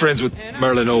 I'm friends with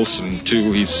Merlin Olsen,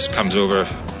 too. He comes over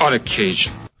on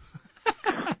occasion.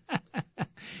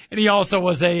 And he also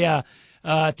was a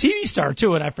TV star,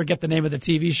 too, and I forget the name of the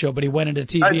TV show, but he went into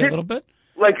TV a little bit.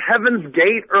 Like Heaven's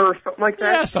Gate or something like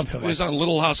that? Yeah, something like that. He was on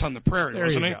Little House on the Prairie,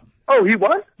 wasn't he? Go. Oh, he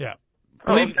was? Yeah.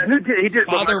 He did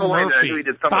Father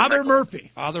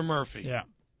Murphy. Father Murphy. Yeah.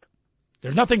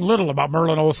 There's nothing little about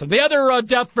Merlin Olsen. The other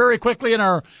death, very quickly in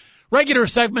our regular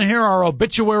segment here, our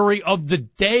obituary of the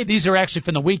day. These are actually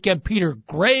from the weekend. Peter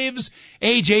Graves,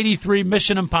 age 83,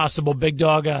 Mission Impossible, Big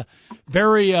Dog.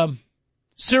 Very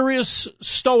serious,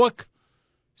 stoic,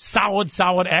 solid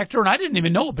actor. And I didn't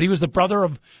even know it, but he was the brother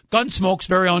of Gunsmoke's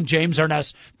very own James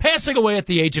Arness, passing away at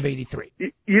the age of 83.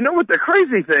 You know what the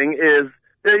crazy thing is?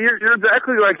 You're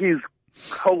exactly like he's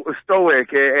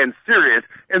stoic and serious,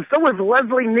 and so was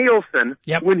Leslie Nielsen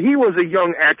when he was a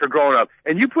young actor growing up.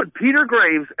 And you put Peter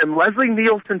Graves and Leslie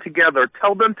Nielsen together,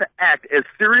 tell them to act as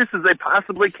serious as they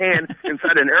possibly can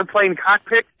inside an airplane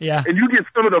cockpit, and you get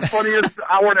some of the funniest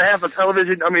hour and a half of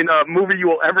television, movie you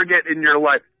will ever get in your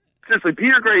life. Seriously,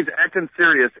 Peter Graves acting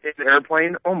serious in an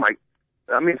airplane, oh my,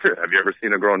 have you ever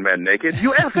seen a grown man naked?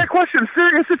 You ask that question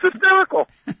serious, it's hysterical.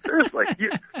 Seriously.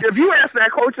 If you ask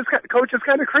that, Coach, it's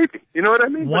kind of creepy. You know what I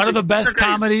mean? One of the best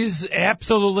comedies,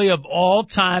 absolutely, of all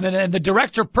time. And the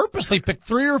director purposely picked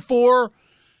 3 or 4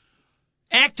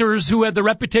 actors who had the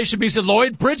reputation because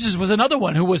Lloyd Bridges was another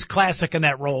one who was classic in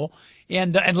that role.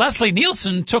 And Leslie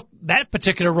Nielsen took that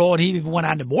particular role, and he even went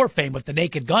on to more fame with The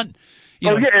Naked Gun.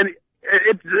 And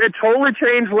it totally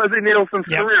changed Leslie Nielsen's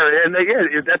career, and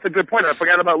that's a good point. I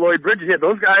forgot about Lloyd Bridges. Yeah,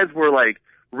 those guys were like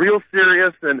real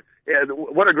serious, and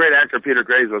what a great actor Peter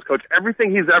Graves was, Coach.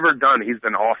 Everything he's ever done, he's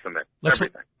been awesome at.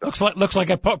 Looks like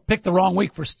I picked the wrong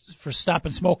week for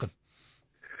stopping smoking.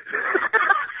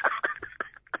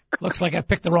 Looks like I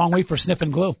picked the wrong week for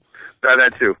sniffing glue.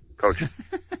 That too, Coach.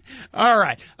 All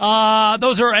right.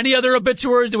 Those are any other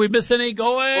obituaries? Did we miss any?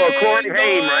 Well, Corey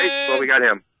Haim, right? Well, we got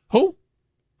him. Who?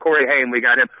 Corey Haim, we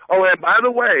got him. Oh, and by the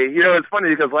way, it's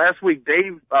funny because last week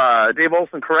Dave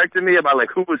Olson corrected me about like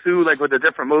who was who, like with the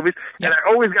different movies, and I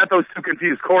always got those two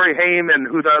confused. Corey Haim and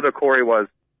who the other Corey was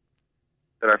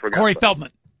that I forgot. Corey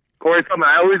Feldman. Corey Feldman.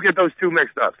 I always get those two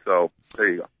mixed up. So there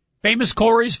you go. Famous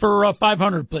Corys for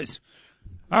 500, please.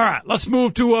 All right, let's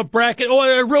move to a bracket.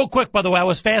 Oh, real quick, by the way, I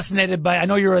was fascinated by. I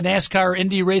know you're a NASCAR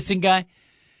Indy racing guy.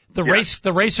 The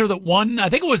racer that won, I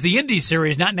think it was the Indy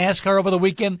Series, not NASCAR, over the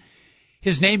weekend.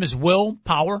 His name is Will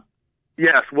Power?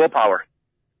 Yes, Will Power.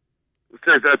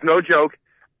 Seriously, that's no joke.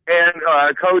 And,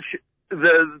 Coach,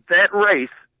 that race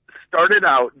started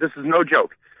out, this is no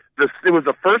joke. It was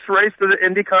the first race of the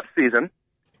Indy Cup season,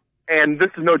 and this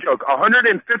is no joke.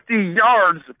 150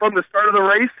 yards from the start of the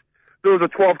race, there was a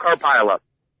 12-car pileup.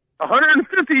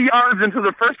 150 yards into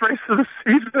the first race of the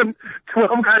season, 12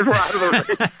 guys were out of the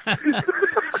race.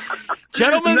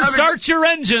 Gentlemen, start your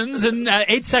engines, and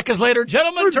 8 seconds later,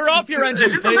 gentlemen, turn off your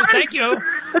engines, please. Thank you.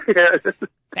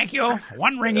 Thank you.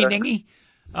 One ringy-dingy.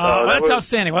 That's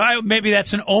outstanding. Well, maybe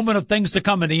that's an omen of things to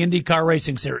come in the IndyCar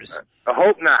Racing Series. I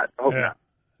hope not. I hope not.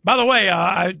 By the way,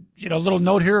 a little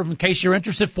note here in case you're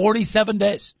interested, 47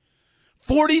 days.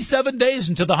 47 days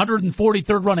into the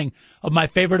 143rd running of my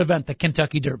favorite event, the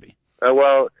Kentucky Derby.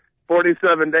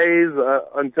 47 days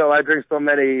until I drink so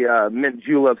many mint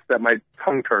juleps that my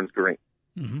tongue turns green.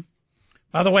 Mm-hmm.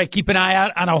 By the way, keep an eye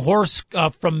out on a horse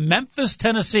from Memphis,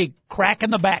 Tennessee. Crack in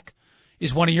the Back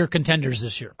is one of your contenders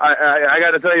this year. I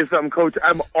got to tell you something, Coach.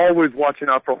 I'm always watching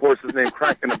out for horses named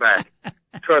Crack in the Back.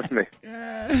 Trust me.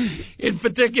 In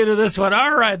particular, this one.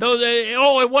 All right.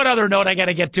 One other note I got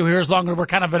to get to here, as long as we're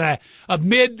kind of in a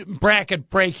mid-bracket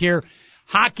break here.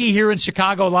 Hockey here in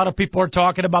Chicago. A lot of people are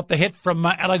talking about the hit from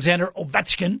Alexander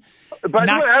Ovechkin. But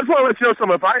I just want to let you know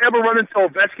something. If I ever run into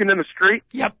Ovechkin in the street,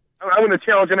 yep, I'm going to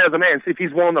challenge him as a man, see if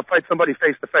he's willing to fight somebody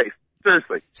face to face.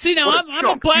 Seriously. See, now I'm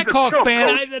a Blackhawk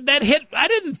fan. That hit, I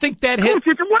didn't think that hit. Coach,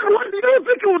 you don't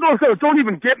think it was, don't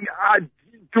even get me.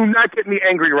 Do not get me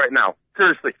angry right now.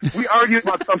 Seriously. We argued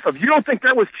about some stuff. You don't think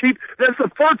that was cheap? That's the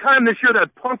third time this year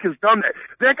that Punk has done that.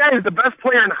 That guy is the best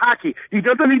player in hockey. He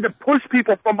doesn't need to push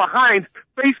people from behind,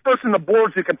 face first in the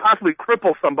boards who can possibly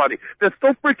cripple somebody. That's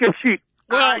so freaking cheap.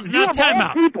 Well, now time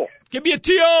out. Give me a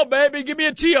TO, baby. Give me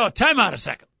a TO. Time out a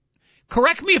second.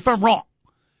 Correct me if I'm wrong,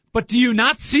 but do you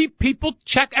not see people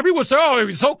check? Everyone says, oh, he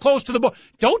was so close to the board.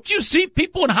 Don't you see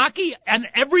people in hockey on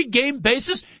every game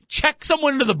basis check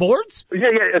someone into the boards?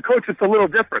 Yeah, Coach, it's a little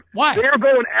different. Why? They're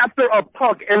going after a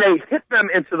puck and they hit them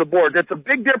into the board. That's a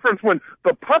big difference when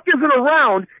the puck isn't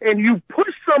around and you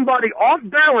push somebody off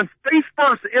balance face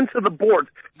first into the boards.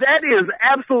 That is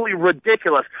absolutely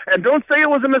ridiculous. And don't say it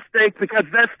was a mistake, because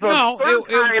that's the third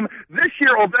time this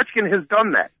year Ovechkin has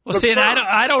done that. Well, see, and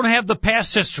I don't have the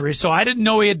past history, so I didn't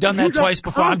know he had done that twice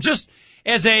before. I'm just,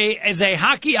 as a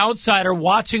hockey outsider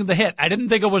watching the hit, I didn't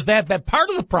think it was that bad. Part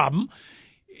of the problem,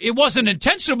 it wasn't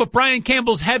intentional, but Brian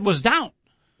Campbell's head was down.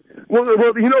 Well,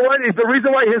 you know what? The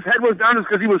reason why his head was down is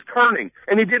because he was turning,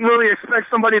 and he didn't really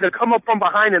expect somebody to come up from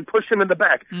behind and push him in the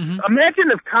back. Mm-hmm. Imagine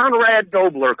if Conrad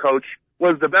Dobler, Coach,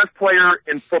 was the best player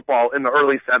in football in the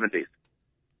early 70s.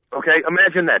 Okay,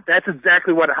 imagine that. That's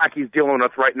exactly what hockey's dealing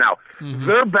with right now. Mm-hmm.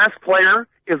 Their best player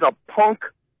is a punk.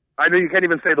 I know you can't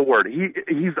even say the word.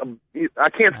 I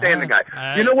can't stand the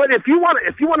guy. You know what? If you want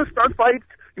to start fights,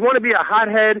 you want to be a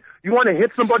hothead, you want to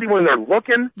hit somebody when they're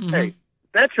looking. Mm-hmm. Hey,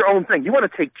 that's your own thing. You want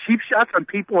to take cheap shots on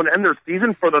people and end their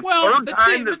season for the third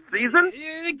time this season?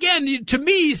 Again, to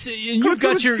me, you've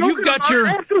got your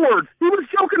afterwards. He was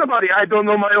joking about it. I don't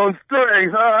know my own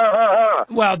strength.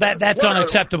 Well, that's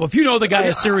unacceptable. If you know the guy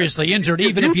is seriously injured,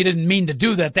 even if you didn't mean to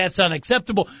do that, that's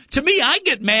unacceptable. To me, I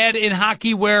get mad in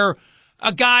hockey where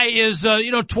a guy is,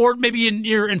 toward maybe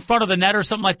you're in front of the net or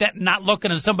something like that, not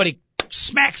looking, and somebody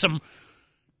smacks him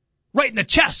right in the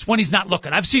chest when he's not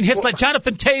looking. I've seen hits like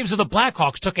Jonathan Taves of the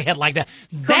Blackhawks took a hit like that.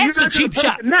 That's a cheap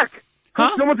shot. Neck.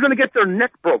 Huh? Someone's going to get their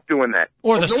neck broke doing that.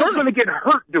 Or the sternum. Someone's going to get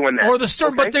hurt doing that. Or the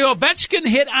sternum. Okay? But the Ovechkin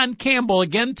hit on Campbell,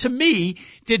 again, to me,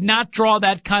 did not draw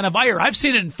that kind of ire. I've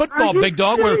seen it in football, Big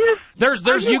Dog, where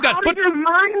you got foot. Your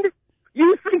mind?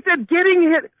 You think that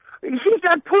getting hit, he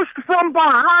got pushed from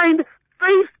behind,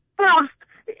 face first,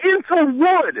 into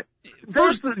wood. You're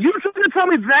going to tell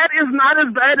me that is not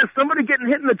as bad as somebody getting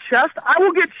hit in the chest? I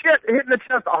will get hit in the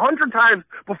chest 100 times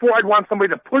before I'd want somebody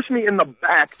to push me in the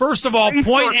back. First of all,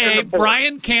 point A,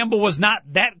 Brian Campbell was not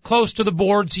that close to the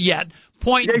boards yet.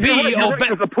 Point B,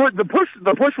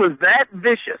 the push was that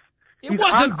vicious. It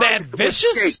wasn't that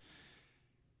vicious.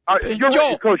 You're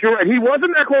right, Coach. You're right. He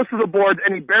wasn't that close to the boards,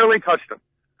 and he barely touched him.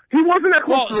 He wasn't that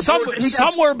close to the boards.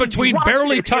 Somewhere between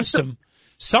barely touched him.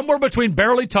 Somewhere between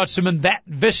barely touched him and that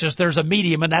vicious, there's a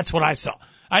medium, and that's what I saw.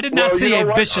 I did not see a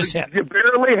vicious hit. You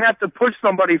barely have to push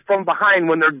somebody from behind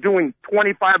when they're doing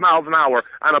 25 miles an hour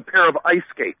on a pair of ice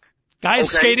skates.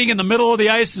 Guy's skating in the middle of the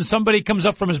ice, and somebody comes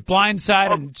up from his blind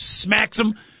side and smacks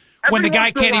him when the guy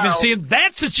can't even see him.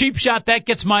 That's a cheap shot. That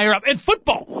gets my ear up. In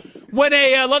football, when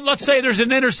let's say there's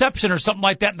an interception or something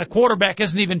like that, and the quarterback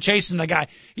isn't even chasing the guy.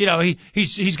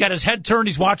 He's got his head turned.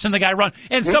 He's watching the guy run,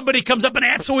 and somebody comes up and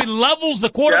absolutely levels the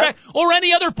quarterback or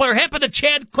any other player. Happened to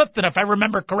Chad Clifton, if I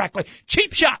remember correctly.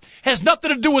 Cheap shot has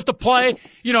nothing to do with the play.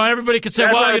 Everybody could say,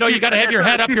 you got to have your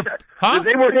head up.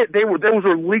 They were hit. Those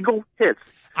were legal hits.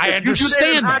 I understand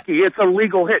that. In hockey, it's a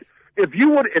legal hit. If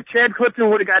Chad Clifton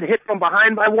would have got hit from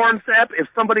behind by Warren Sapp, if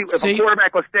a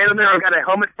quarterback was standing there and got a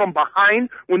helmet from behind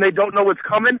when they don't know what's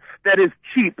coming, that is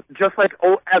cheap. Just like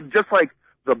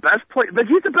the best player, but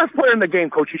he's the best player in the game,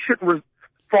 Coach. He shouldn't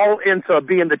fall into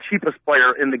being the cheapest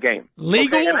player in the game.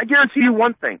 Legal. Okay? And I guarantee you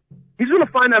one thing: he's going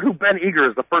to find out who Ben Eager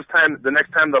is the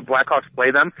next time the Blackhawks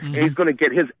play them, and he's going to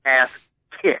get his ass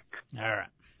kicked. All right.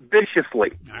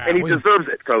 Viciously, and he deserves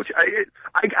it, Coach.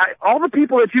 All the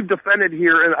people that you've defended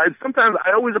here, and sometimes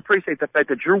I always appreciate the fact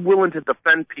that you're willing to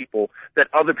defend people that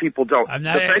other people don't. The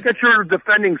fact that you're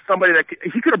defending somebody that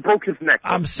he could have broke his neck.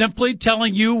 I'm simply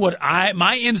telling you what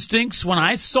my instincts when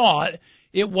I saw it.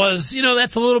 It was,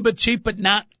 that's a little bit cheap, but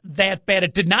not that bad.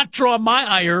 It did not draw my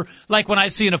ire like when I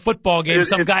see in a football game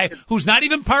some guy who's not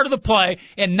even part of the play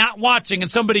and not watching, and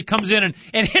somebody comes in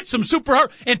and hits him super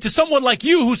hard. And to someone like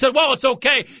you who said, well, it's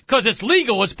okay because it's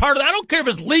legal. It's part of it. I don't care if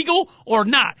it's legal or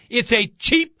not. It's a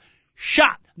cheap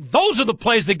shot. Those are the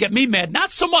plays that get me mad.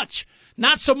 Not so much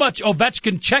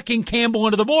Ovechkin checking Campbell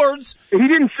into the boards. He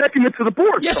didn't check him into the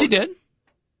boards. Yes, he did.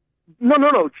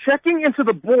 No. Checking into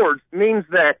the boards means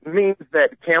that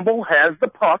Campbell has the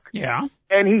puck. Yeah.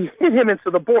 And he hit him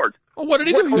into the boards. Well, what did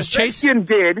he do? He was chasing. What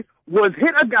Ovechkin did was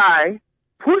hit a guy,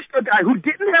 pushed a guy who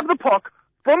didn't have the puck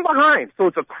from behind. So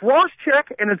it's a cross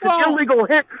check and it's an illegal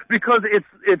hit because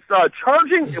it's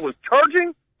charging. It was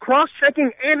charging, cross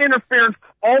checking, and interference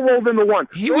all rolled into one.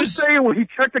 He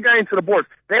checked the guy into the boards.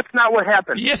 That's not what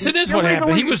happened. Yes, it is what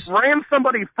happened. He ran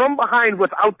somebody from behind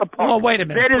without the puck. Well, wait a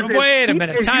minute.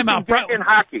 Time out. In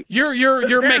hockey. You're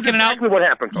making it out. Exactly what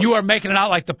happened. Coach. You are making it out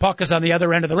like the puck is on the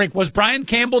other end of the rink. Was Brian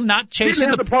Campbell not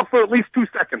chasing the puck for at least 2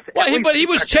 seconds? But he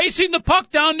was chasing the puck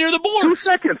down near the boards. 2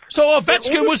 seconds. So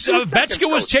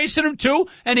Ovechkin was chasing him too,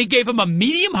 and he gave him a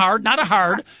medium hard, not a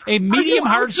hard, a medium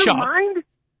hard shot. Mind?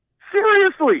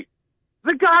 Seriously.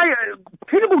 The guy,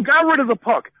 Campbell got rid of the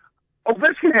puck.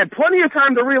 Ovechkin had plenty of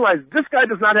time to realize this guy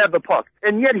does not have the puck,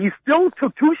 and yet he still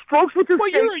took 2 strokes with his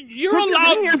you're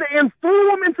allowed and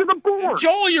threw him into the board.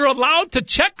 Joel, you're allowed to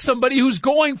check somebody who's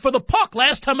going for the puck.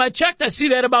 Last time I checked, I see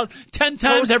that about 10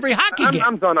 times every hockey game.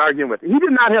 I'm done arguing with it. He did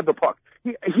not have the puck.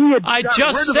 I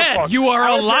just said you are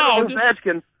allowed.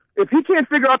 Ovechkin, if he can't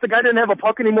figure out the guy didn't have a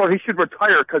puck anymore, he should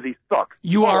retire because he sucks.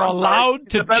 You are allowed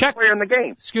to check. He's the best player in the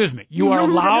game. Excuse me. You are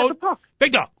allowed.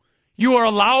 Big Dog. You are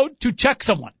allowed to check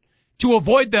someone to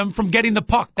avoid them from getting the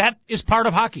puck. That is part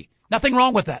of hockey. Nothing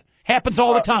wrong with that. Happens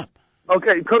all the time.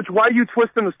 Okay, Coach, why are you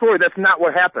twisting the story? That's not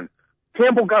what happened.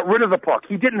 Campbell got rid of the puck.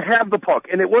 He didn't have the puck,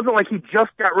 and it wasn't like he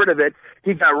just got rid of it.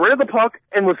 He got rid of the puck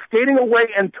and was skating away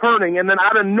and turning, and then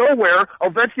out of nowhere,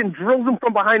 Ovechkin drills him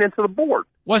from behind into the board.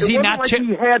 Was he not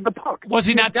he had the puck? Was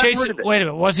he not chasing? Wait a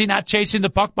minute. Was he not chasing the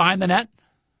puck behind the net?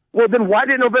 Well, then why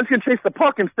didn't Ovechkin chase the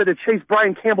puck instead of chase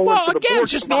Brian Campbell into the board? Well, again,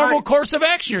 just normal course of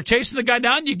action. You're chasing the guy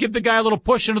down, you give the guy a little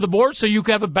push into the board so you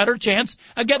can have a better chance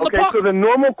of getting the puck. Okay, so the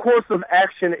normal course of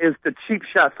action is to cheap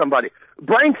shot somebody.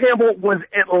 Brian Campbell was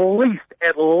at least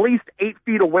 8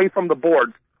 feet away from the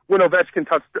boards when Ovechkin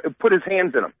put his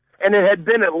hands in them. And it had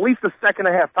been at least a second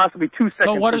and a half, possibly 2 seconds.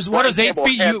 So what is 8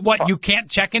 feet? You can't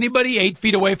check anybody 8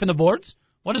 feet away from the boards?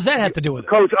 What does that have to do with it?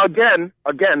 Coach, again,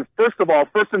 first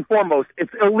and foremost,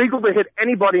 it's illegal to hit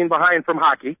anybody in behind from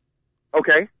hockey.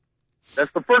 Okay?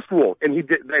 That's the first rule. And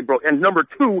they broke. And number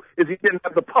 2 is he didn't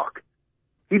have the puck.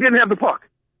 He didn't have the puck.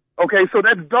 Okay, so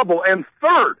that's double. And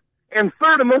third, and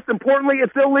most importantly,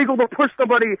 it's illegal to push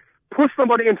somebody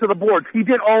into the boards. He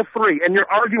did all 3. And you're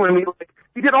arguing me like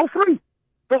he did all 3.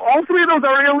 So all 3 of those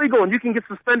are illegal, and you can get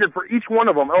suspended for each one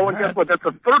of them. Oh, and guess what? That's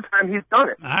the 3rd time he's done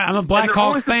it. I'm a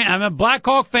Blackhawk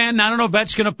fan, not an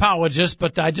Ovechkin apologist,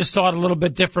 but I just saw it a little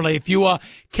bit differently. If you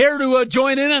care to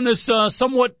join in on this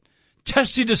somewhat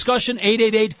testy discussion,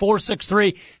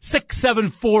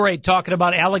 888-463-6748, talking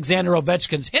about Alexander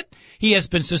Ovechkin's hit. He has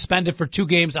been suspended for 2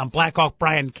 games on Blackhawk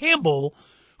Brian Campbell,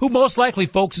 who most likely,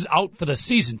 folks, is out for the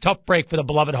season. Tough break for the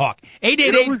beloved Hawk.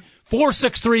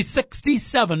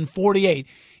 888-463-6748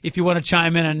 if you want to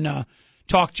chime in and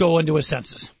talk Joe into his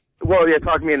senses. Well, yeah,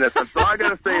 talk me into this. So all I got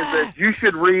to say is that you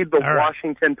should read the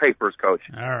Washington papers, Coach.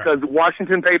 Because the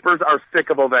Washington papers are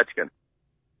sick of Ovechkin.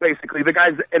 Basically, the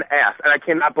guy's an ass, and I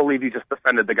cannot believe you just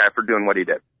defended the guy for doing what he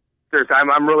did. Seriously,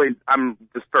 I'm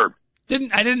disturbed.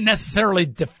 I didn't necessarily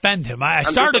defend him. I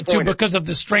started to because of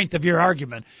the strength of your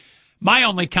argument. My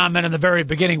only comment in the very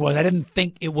beginning was I didn't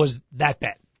think it was that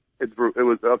bad. It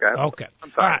was okay. Okay.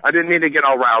 I'm sorry. Right. I didn't mean to get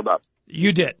all riled up.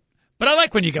 You did. But I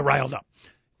like when you get riled up.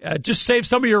 Just save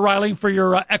some of your riling for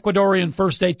your Ecuadorian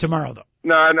first date tomorrow, though.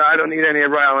 No, I don't need any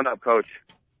riling up, Coach.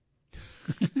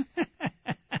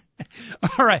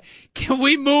 All right. Can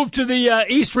we move to the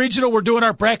East Regional? We're doing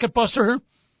our bracket buster here.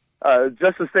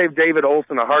 Just to save David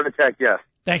Olson a heart attack, yes.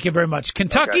 Thank you very much.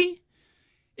 Kentucky. Okay.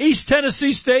 East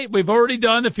Tennessee State, we've already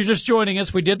done. If you're just joining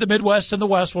us, we did the Midwest and the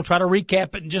West. We'll try to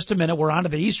recap it in just a minute. We're on to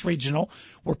the East Regional.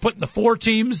 We're putting the 4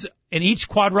 teams in each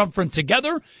quadrumphant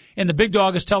together, and the Big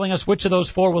Dog is telling us which of those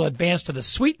 4 will advance to the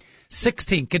Sweet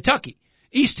 16. Kentucky,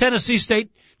 East Tennessee State,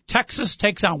 Texas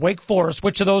takes on Wake Forest.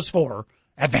 Which of those 4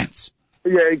 advance?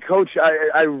 Yeah, Coach,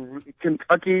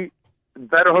 Kentucky,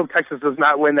 better hope Texas does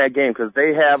not win that game because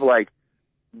they have,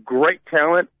 great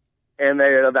talent. And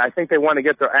I think they want to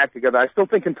get their act together. I still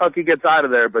think Kentucky gets out of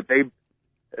there, but they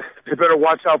better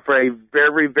watch out for a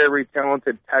very, very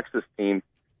talented Texas team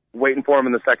waiting for them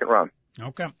in the second round.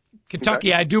 Okay.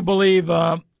 Kentucky, I do believe,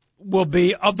 will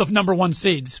be of the number 1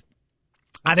 seeds.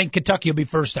 I think Kentucky will be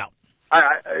first out.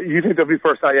 You think they'll be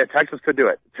first out? Yeah, Texas could do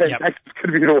it. Yep. Texas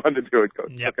could be the one to do it,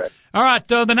 Coach. Yep. Okay. All right,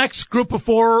 the next group of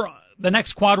 4, the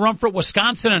next quadrumvirate,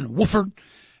 Wisconsin and Wofford.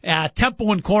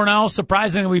 Temple and Cornell,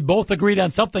 surprisingly, we both agreed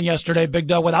on something yesterday, Big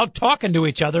Dog, without talking to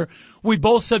each other. We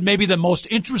both said maybe the most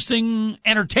interesting,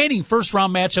 entertaining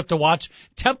first-round matchup to watch,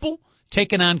 Temple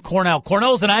taking on Cornell.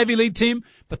 Cornell's an Ivy League team,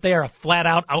 but they are a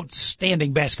flat-out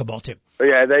outstanding basketball team.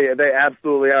 Yeah, they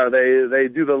absolutely are. They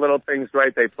do the little things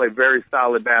right. They play very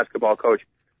solid basketball, Coach.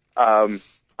 Out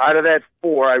of that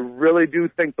 4, I really do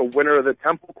think the winner of the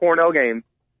Temple-Cornell game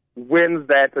wins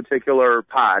that particular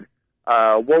pod.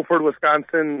 Wofford,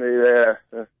 Wisconsin,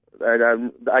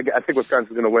 I think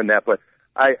Wisconsin's going to win that, but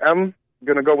I am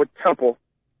going to go with Temple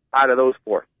out of those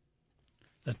 4.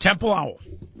 The Temple Owl.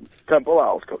 Temple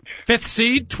Owls, Coach. 5th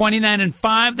seed,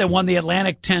 29-5. They won the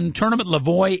Atlantic 10 tournament.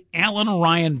 Lavoie, Allen,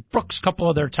 Ryan Brooks, couple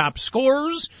of their top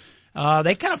scorers.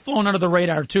 They kind of flown under the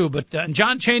radar too, but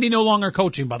John Chaney no longer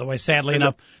coaching, by the way, sadly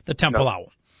enough, the Temple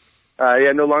Owl.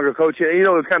 Yeah, no longer coaching. You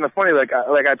know, it's kind of funny. Like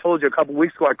I told you a couple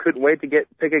weeks ago, I couldn't wait to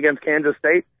pick against Kansas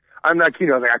State. I'm not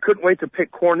kidding. I couldn't wait to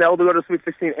pick Cornell to go to Sweet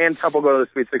 16 and Temple go to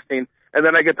the Sweet 16. And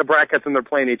then I get the brackets and they're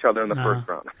playing each other in the first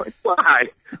round. I'm like, why?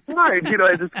 You know,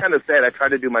 it's just kind of sad. I try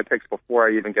to do my picks before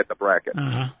I even get the bracket.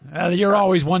 You're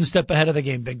always one step ahead of the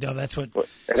game, Big Dog. That's what.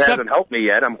 It hasn't helped me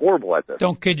yet. I'm horrible at this.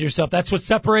 Don't kid yourself. That's what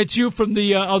separates you from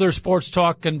the other sports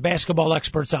talk and basketball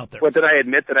experts out there. What, did I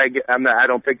admit that I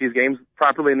don't pick these games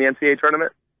properly in the NCAA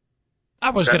tournament?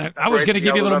 I was gonna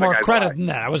give you a little more credit than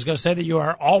that. I was gonna say that you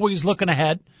are always looking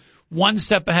ahead, one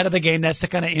step ahead of the game. That's the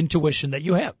kind of intuition that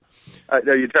you have.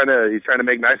 Are you trying to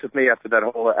make nice with me after that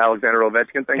whole Alexander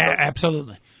Ovechkin thing?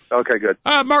 Absolutely. Okay, good.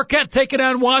 Marquette taking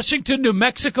on Washington, New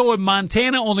Mexico, and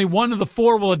Montana. Only one of the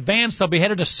 4 will advance. They'll be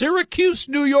headed to Syracuse,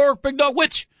 New York. Big Dog,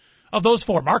 which of those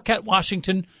 4? Marquette,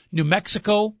 Washington, New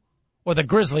Mexico, or the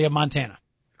Grizzly of Montana?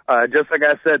 Just like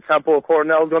I said, Temple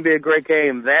Cornell is going to be a great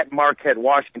game. That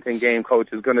Marquette-Washington game, Coach,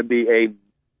 is going to be a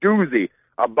doozy,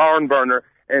 a barn burner.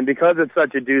 And because it's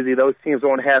such a doozy, those teams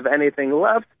won't have anything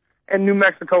left. And New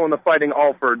Mexico and the Fighting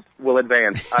Alfords will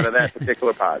advance out of that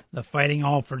particular pod. The Fighting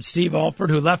Alford. Steve Alford,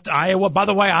 who left Iowa. By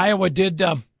the way, Iowa did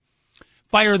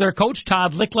fire their coach.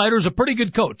 Todd Licklider's a pretty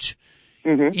good coach.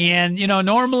 Mm-hmm. And, you know,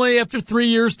 normally after 3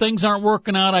 years, things aren't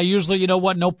working out. I usually, you know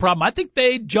what, no problem. I think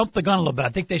they jumped the gun a little bit. I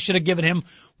think they should have given him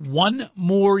 1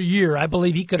 more year. I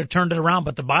believe he could have turned it around.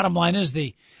 But the bottom line is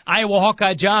the Iowa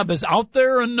Hawkeye job is out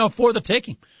there and for the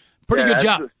taking. Pretty good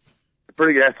job.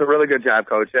 Pretty good. That's a really good job,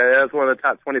 Coach. That's one of the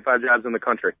top 25 jobs in the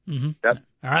country. Mm-hmm. Yep.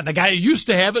 All right. The guy who used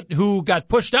to have it, who got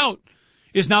pushed out,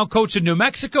 is now coaching New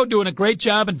Mexico, doing a great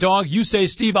job. And, Dog, you say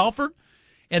Steve Alford,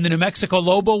 and the New Mexico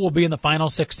Lobo will be in the final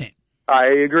 16. I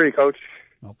agree, Coach.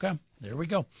 Okay. There we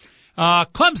go.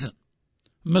 Clemson,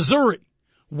 Missouri,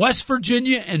 West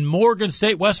Virginia, and Morgan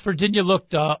State. West Virginia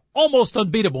looked almost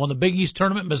unbeatable in the Big East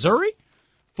tournament. Missouri,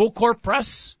 full court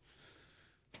press.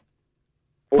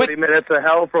 40 minutes of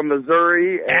hell from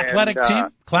Missouri. Athletic team.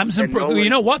 Clemson. You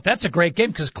know what? That's a great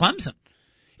game because Clemson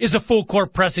is a full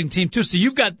court pressing team too. So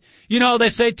you've got, you know, they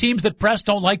say teams that press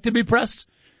don't like to be pressed.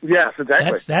 Yes,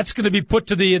 exactly. That's going to be put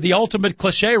to the ultimate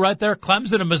cliche right there.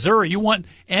 Clemson and Missouri. You want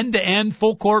end-to-end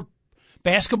full court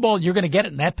basketball, you're going to get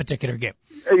it in that particular game.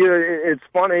 You know, it's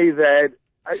funny that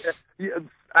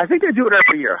I think they do it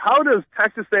every year. How does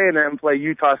Texas A&M play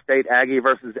Utah State Aggie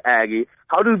versus Aggie?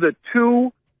 How do the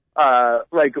two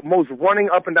most running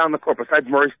up and down the court besides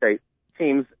Murray State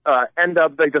teams end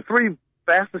up like the 3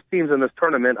 fastest teams in this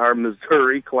tournament are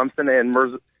Missouri, Clemson,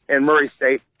 and Murray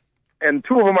State. And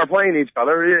 2 of them are playing each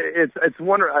other.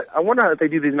 I wonder if they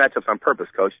do these matchups on purpose,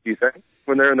 Coach. Do you think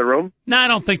when they're in the room? No, I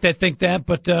don't think they think that,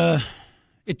 but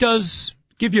it does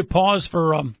give you pause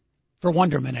for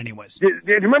wonderment, anyways. Do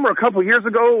you remember a couple of years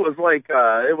ago? It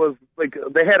was like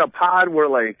they had a pod where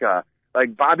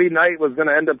like Bobby Knight was going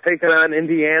to end up taking on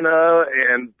Indiana,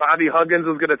 and Bobby Huggins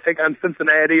was going to take on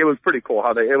Cincinnati. It was pretty cool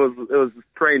how it was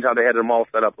strange how they had them all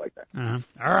set up like that. Uh-huh.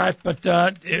 All right, but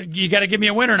you got to give me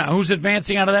a winner now. Who's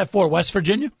advancing out of that 4? West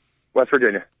Virginia? West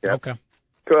Virginia. Yeah. Okay.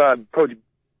 Coach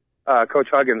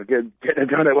Huggins getting it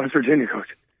done at West Virginia, Coach.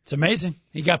 It's amazing.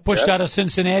 He got pushed out of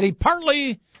Cincinnati. Part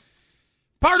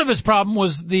of his problem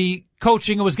was the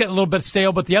coaching. It was getting a little bit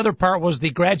stale, but the other part was the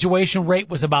graduation rate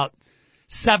was about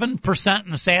 7%,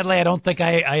 and sadly, I don't think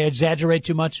I exaggerate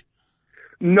too much.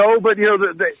 No, but you know,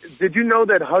 did you know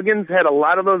that Huggins had a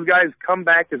lot of those guys come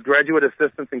back as graduate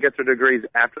assistants and get their degrees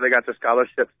after they got their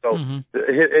scholarships? So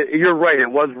You're right, it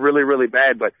was really, really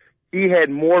bad, but he had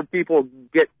more people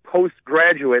get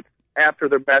postgraduate after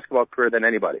their basketball career than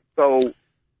anybody. So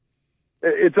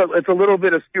it's a little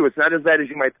bit askew. It's not as bad as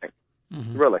you might think,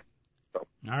 really. So.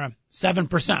 All right,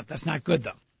 7%. That's not good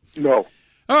though. No.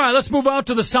 All right, let's move out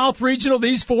to the South Regional.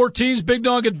 These 4 teams, Big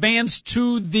Dog advanced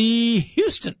to the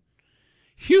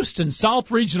Houston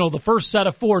South Regional, the first set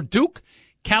of 4, Duke,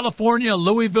 California,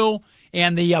 Louisville,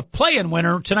 and the play-in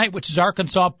winner tonight, which is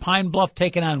Arkansas Pine Bluff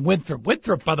taking on Winthrop.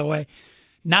 Winthrop, by the way,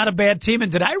 not a bad team.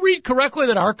 And did I read correctly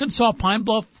that Arkansas Pine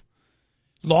Bluff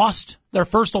lost their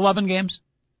first 11 games?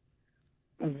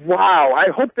 Wow,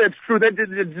 I hope that's true. That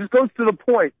it just goes to the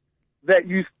point that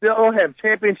you still have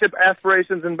championship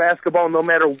aspirations in basketball no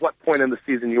matter what point in the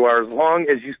season you are, as long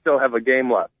as you still have a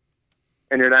game left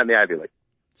and you're not in the Ivy League.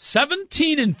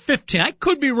 17-15. I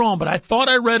could be wrong, but I thought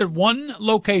I read at one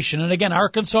location, and again,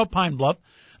 Arkansas Pine Bluff,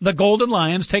 the Golden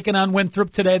Lions taking on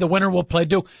Winthrop today. The winner will play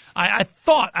Duke. I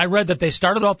thought I read that they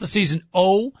started off the season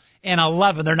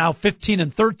 0-11. They're now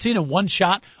 15-13 and 1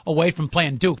 shot away from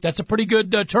playing Duke. That's a pretty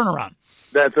good turnaround.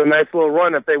 That's a nice little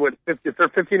run. If they're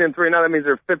 15-3 now, that means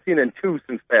they're 15-2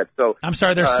 since that. So I'm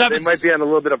sorry, they might be on a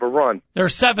little bit of a run. They're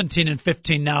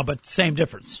 17-15 now, but same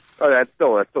difference. Oh, that's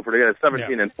still pretty good. It's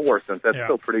 17-4 since that's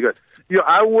still pretty good. You know,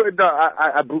 I would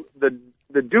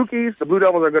the Dukies, the Blue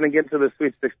Devils are going to get to the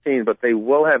Sweet 16, but they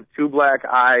will have 2 black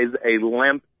eyes, a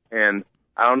limp, and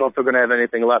I don't know if they're going to have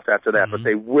anything left after that. But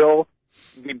they will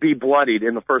be bloodied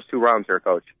in the first 2 rounds here,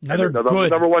 Coach. Now they're the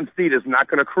good. number 1 seed is not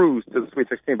going to cruise to the Sweet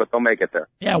 16, but they'll make it there.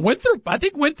 Yeah, Winthrop. I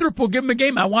think Winthrop will give them a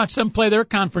game. I watched them play their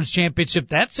conference championship.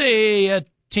 That's a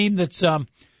team that's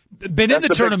been in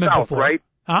the tournament Big South, before, right?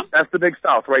 Huh? That's the Big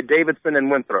South, right? Davidson and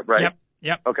Winthrop, right?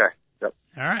 Yep. Okay. Yep.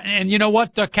 All right, and you know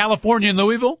what? California and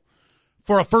Louisville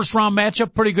for a first-round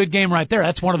matchup, pretty good game right there.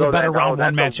 That's one of the better round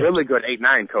one matchups. That's a really good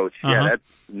 8-9, Coach. Yeah, that's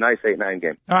a nice 8-9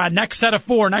 game. All right, next set of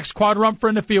 4, next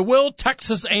quadrumphant, if you will,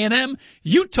 Texas A&M,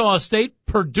 Utah State,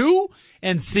 Purdue,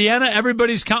 and Siena.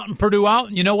 Everybody's counting Purdue out,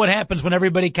 and you know what happens when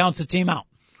everybody counts a team out.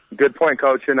 Good point,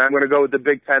 Coach, and I'm going to go with the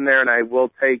Big Ten there, and I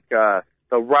will take the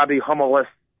Robbie Hummeless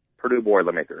Purdue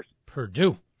Boilermakers.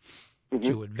 Purdue.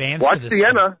 To advance watch to the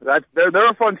Siena. They're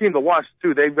a fun team to watch,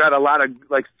 too. They've got a lot of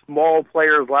small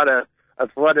players, a lot of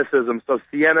athleticism, so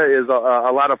Siena is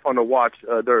a lot of fun to watch.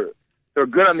 They're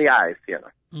good on the eyes,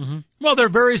 Siena. Mm-hmm. Well, they're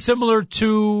very similar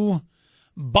to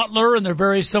Butler, and they're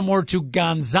very similar to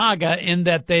Gonzaga in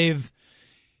that they've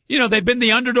been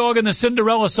the underdog in the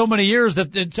Cinderella so many years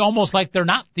that it's almost like they're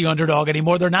not the underdog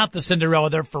anymore. They're not the Cinderella.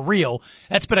 They're for real.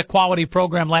 That's been a quality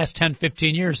program last 10,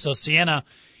 15 years, so Siena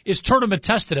is tournament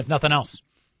tested, if nothing else.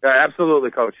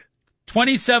 Absolutely, Coach.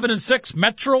 27-6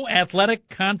 Metro Athletic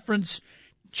Conference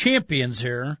champions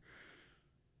here.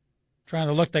 Trying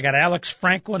to look, they got Alex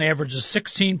Franklin, averages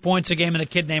 16 points a game, and a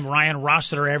kid named Ryan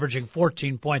Rossiter averaging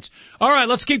 14 points. All right,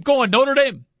 let's keep going. Notre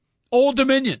Dame, Old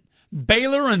Dominion,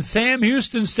 Baylor, and Sam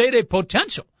Houston State, a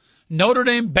potential Notre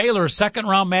Dame Baylor second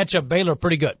round matchup. Baylor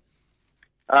pretty good.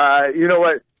 You know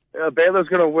what? Baylor's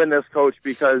going to win this, Coach,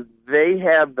 because they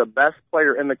have the best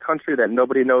player in the country that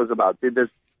nobody knows about.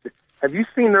 Have you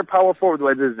seen their power forward?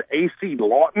 Like this AC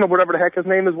Lawton or whatever the heck his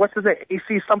name is. What's his name?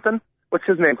 AC something? What's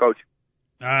his name, Coach?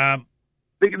 The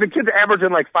kid's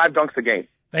averaging like 5 dunks a game.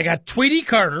 They got Tweety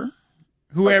Carter,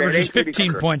 who averages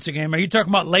 15 points a game. Are you talking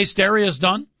about Lacedarius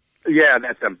Dunn? Yeah,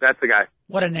 that's him. That's the guy.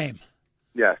 What a name.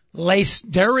 Yes.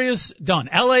 Lacedarius Dunn.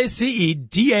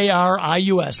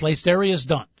 Lacedarius. Lacedarius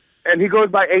Dunn. And he goes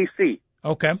by AC.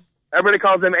 Okay. Everybody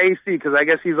calls him AC because I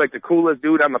guess he's like the coolest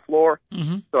dude on the floor.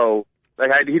 Mm-hmm. So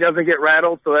he doesn't get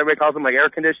rattled, so everybody calls him like air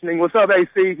conditioning. What's up,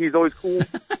 AC? He's always cool.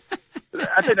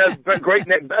 I think that's a great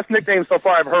best nickname so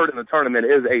far I've heard in the tournament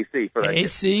is AC for that.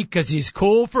 AC because he's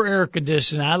cool for air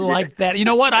conditioning. I like that. You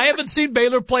know what? I haven't seen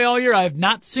Baylor play all year. I have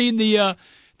not seen the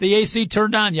AC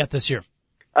turned on yet this year.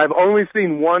 I've only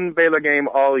seen one Baylor game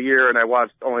all year, and I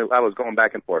was going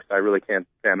back and forth. So I really can't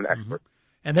say I'm an expert.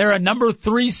 And they're a number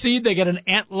 3 seed. They get an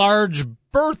at-large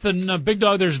berth, and Big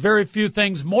Dog, there's very few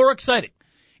things more exciting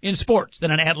in sports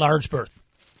than an at-large berth.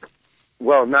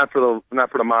 Well, not for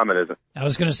the mom, it isn't. I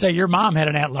was going to say your mom had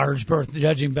an at-large berth,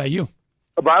 judging by you.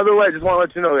 By the way, I just want to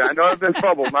let you know, I know I've been in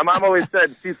trouble. My mom always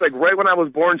said, she's like, right when I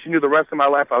was born, she knew the rest of my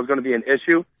life I was going to be an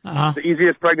issue. Uh-huh. The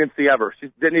easiest pregnancy ever.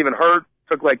 She didn't even hurt.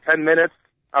 Took like 10 minutes.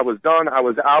 I was done. I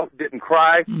was out. Didn't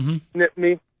cry. Snipped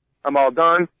me. I'm all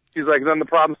done. She's like, then the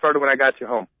problem started when I got you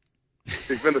home.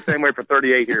 She's been the same way for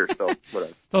 38 years, so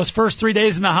whatever. Those first 3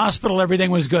 days in the hospital, everything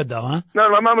was good, though, huh? No,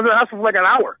 my mom was in the hospital for like an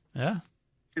hour. Yeah.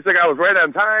 She's like, I was right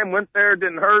on time, went there,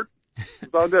 didn't hurt.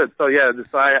 It's all good. So, yeah,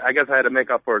 I guess I had to make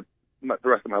up for it the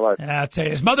rest of my life. Yeah, I'll tell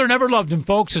you, his mother never loved him,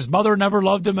 folks. His mother never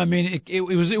loved him. I mean, it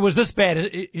was this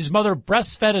bad. His mother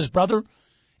breastfed his brother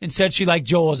and said she liked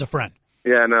Joel as a friend.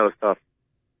 Yeah, no, it was tough.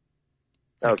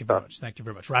 Thank you very much. Thank you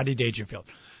very much. Rodney Dangerfield.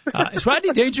 Is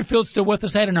Rodney Dangerfield still with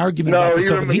us? I had an argument about this.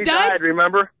 No, he died,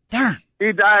 remember? Darn.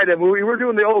 He died, and we were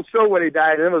doing the old show when he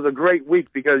died, and it was a great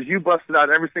week because you busted out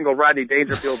every single Rodney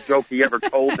Dangerfield joke he ever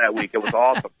told that week. It was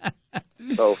awesome.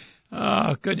 So.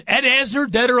 Oh, good. Ed Asner,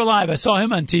 dead or alive? I saw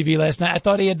him on TV last night. I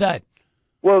thought he had died.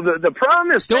 Well, the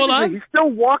problem is still alive? He's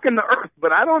still walking the earth,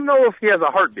 but I don't know if he has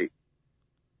a heartbeat.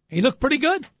 He looked pretty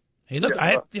good. He looked.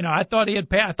 I thought he had.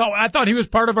 I thought he was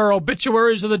part of our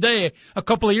obituaries of the day a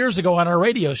couple of years ago on our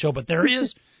radio show. But there he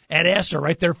is, Ed Asner,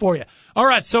 right there for you. All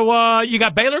right, so you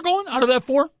got Baylor going out of that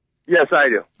 4? Yes, I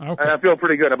do. Okay. And I feel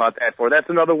pretty good about that 4. That's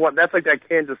another one. That's like that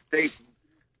Kansas State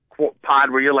pod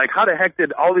where you're like, how the heck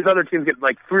did all these other teams get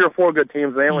like 3 or 4 good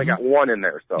teams? And they only got 1 in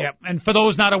there. So. Yeah. And for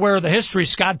those not aware of the history,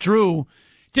 Scott Drew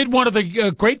did one of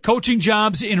the great coaching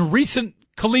jobs in recent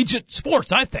collegiate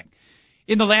sports, I think.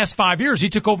 In the last 5 years, he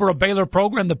took over a Baylor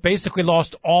program that basically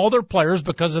lost all their players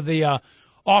because of the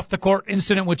off-the-court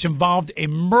incident, which involved a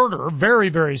murder, very,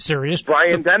 very serious.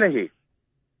 Brian Dennehy.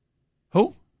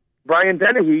 Who? Brian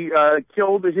Dennehy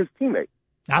killed his teammate.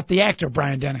 Not the actor,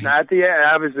 Brian Dennehy.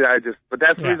 Obviously, but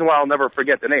that's the reason why I'll never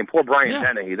forget the name. Poor Brian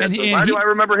Dennehy. Why do I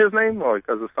remember his name? Oh,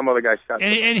 because of some other guy shot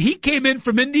him. And he came in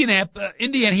from Indiana.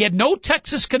 He had no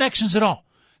Texas connections at all.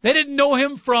 They didn't know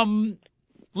him from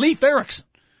Leif Erikson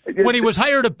when he was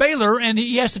hired at Baylor, and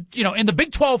he has to, in the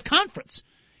Big 12 conference.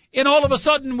 And all of a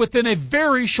sudden, within a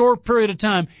very short period of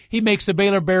time, he makes the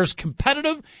Baylor Bears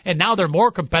competitive, and now they're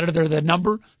more competitive. They're the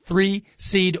number 3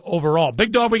 seed overall.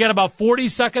 Big Dog, we got about 40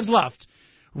 seconds left.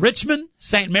 Richmond,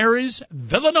 St. Mary's,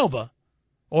 Villanova,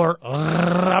 or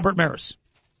Robert Maris?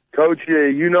 Coach,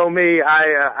 you know me.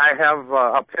 I have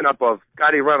a pinup of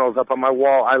Scotty Reynolds up on my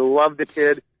wall. I love the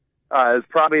kid. It's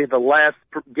probably the last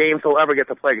games he'll ever get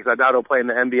to play because I doubt he'll play in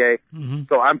the NBA. Mm-hmm.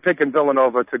 So I'm picking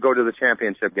Villanova to go to the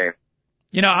championship game.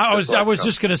 I was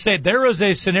just going to say there is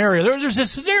a scenario. There's a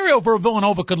scenario where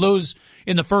Villanova could lose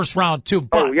in the first round too.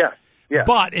 But, yeah.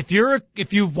 But if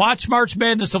you watch March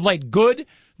Madness of late, good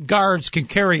guards can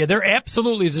carry you. There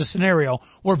absolutely is a scenario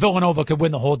where Villanova could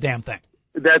win the whole damn thing.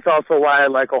 That's also why I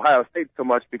like Ohio State so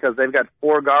much because they've got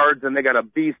 4 guards and they got a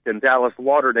beast in Dallas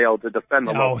Lauderdale to defend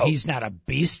the low post. No, he's not a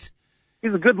beast.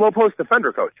 He's a good low post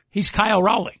defender, Coach. He's Kyle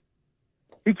Rowley.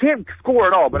 He can't score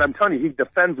at all, but I'm telling you, he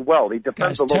defends well. He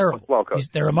defends the low post well, Coach.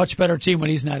 They're a much better team when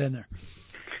he's not in there.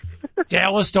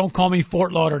 Dallas, don't call me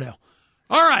Fort Lauderdale.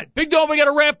 All right, Big Dog, we got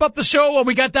to wrap up the show.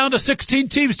 We got down to 16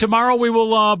 teams. Tomorrow we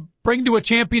will bring to a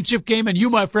championship game, and you,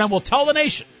 my friend, will tell the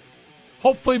nation,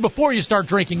 hopefully before you start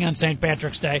drinking on St.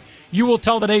 Patrick's Day, you will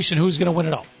tell the nation who's going to win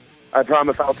it all. I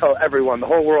promise I'll tell everyone, the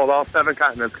whole world, all 7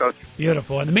 continents, Coach.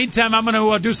 Beautiful. In the meantime, I'm going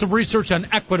to do some research on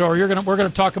Ecuador. We're going to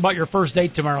talk about your first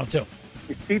date tomorrow, too.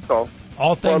 Quito.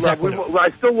 All things Ecuador.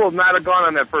 I still will not have gone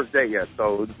on that first date yet,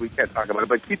 so we can't talk about it.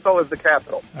 But Quito is the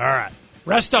capital. All right.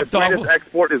 Rest up, dog. The greatest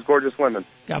export is gorgeous women.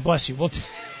 God bless you. We'll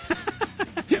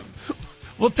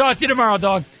talk to you tomorrow,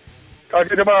 dog. Talk to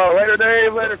you tomorrow. Later,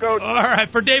 Dave. Later, Coach. All right.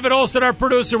 For David Olson, our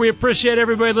producer, we appreciate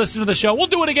everybody listening to the show. We'll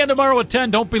do it again tomorrow at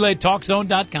 10. Don't be late.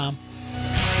 TalkZone.com.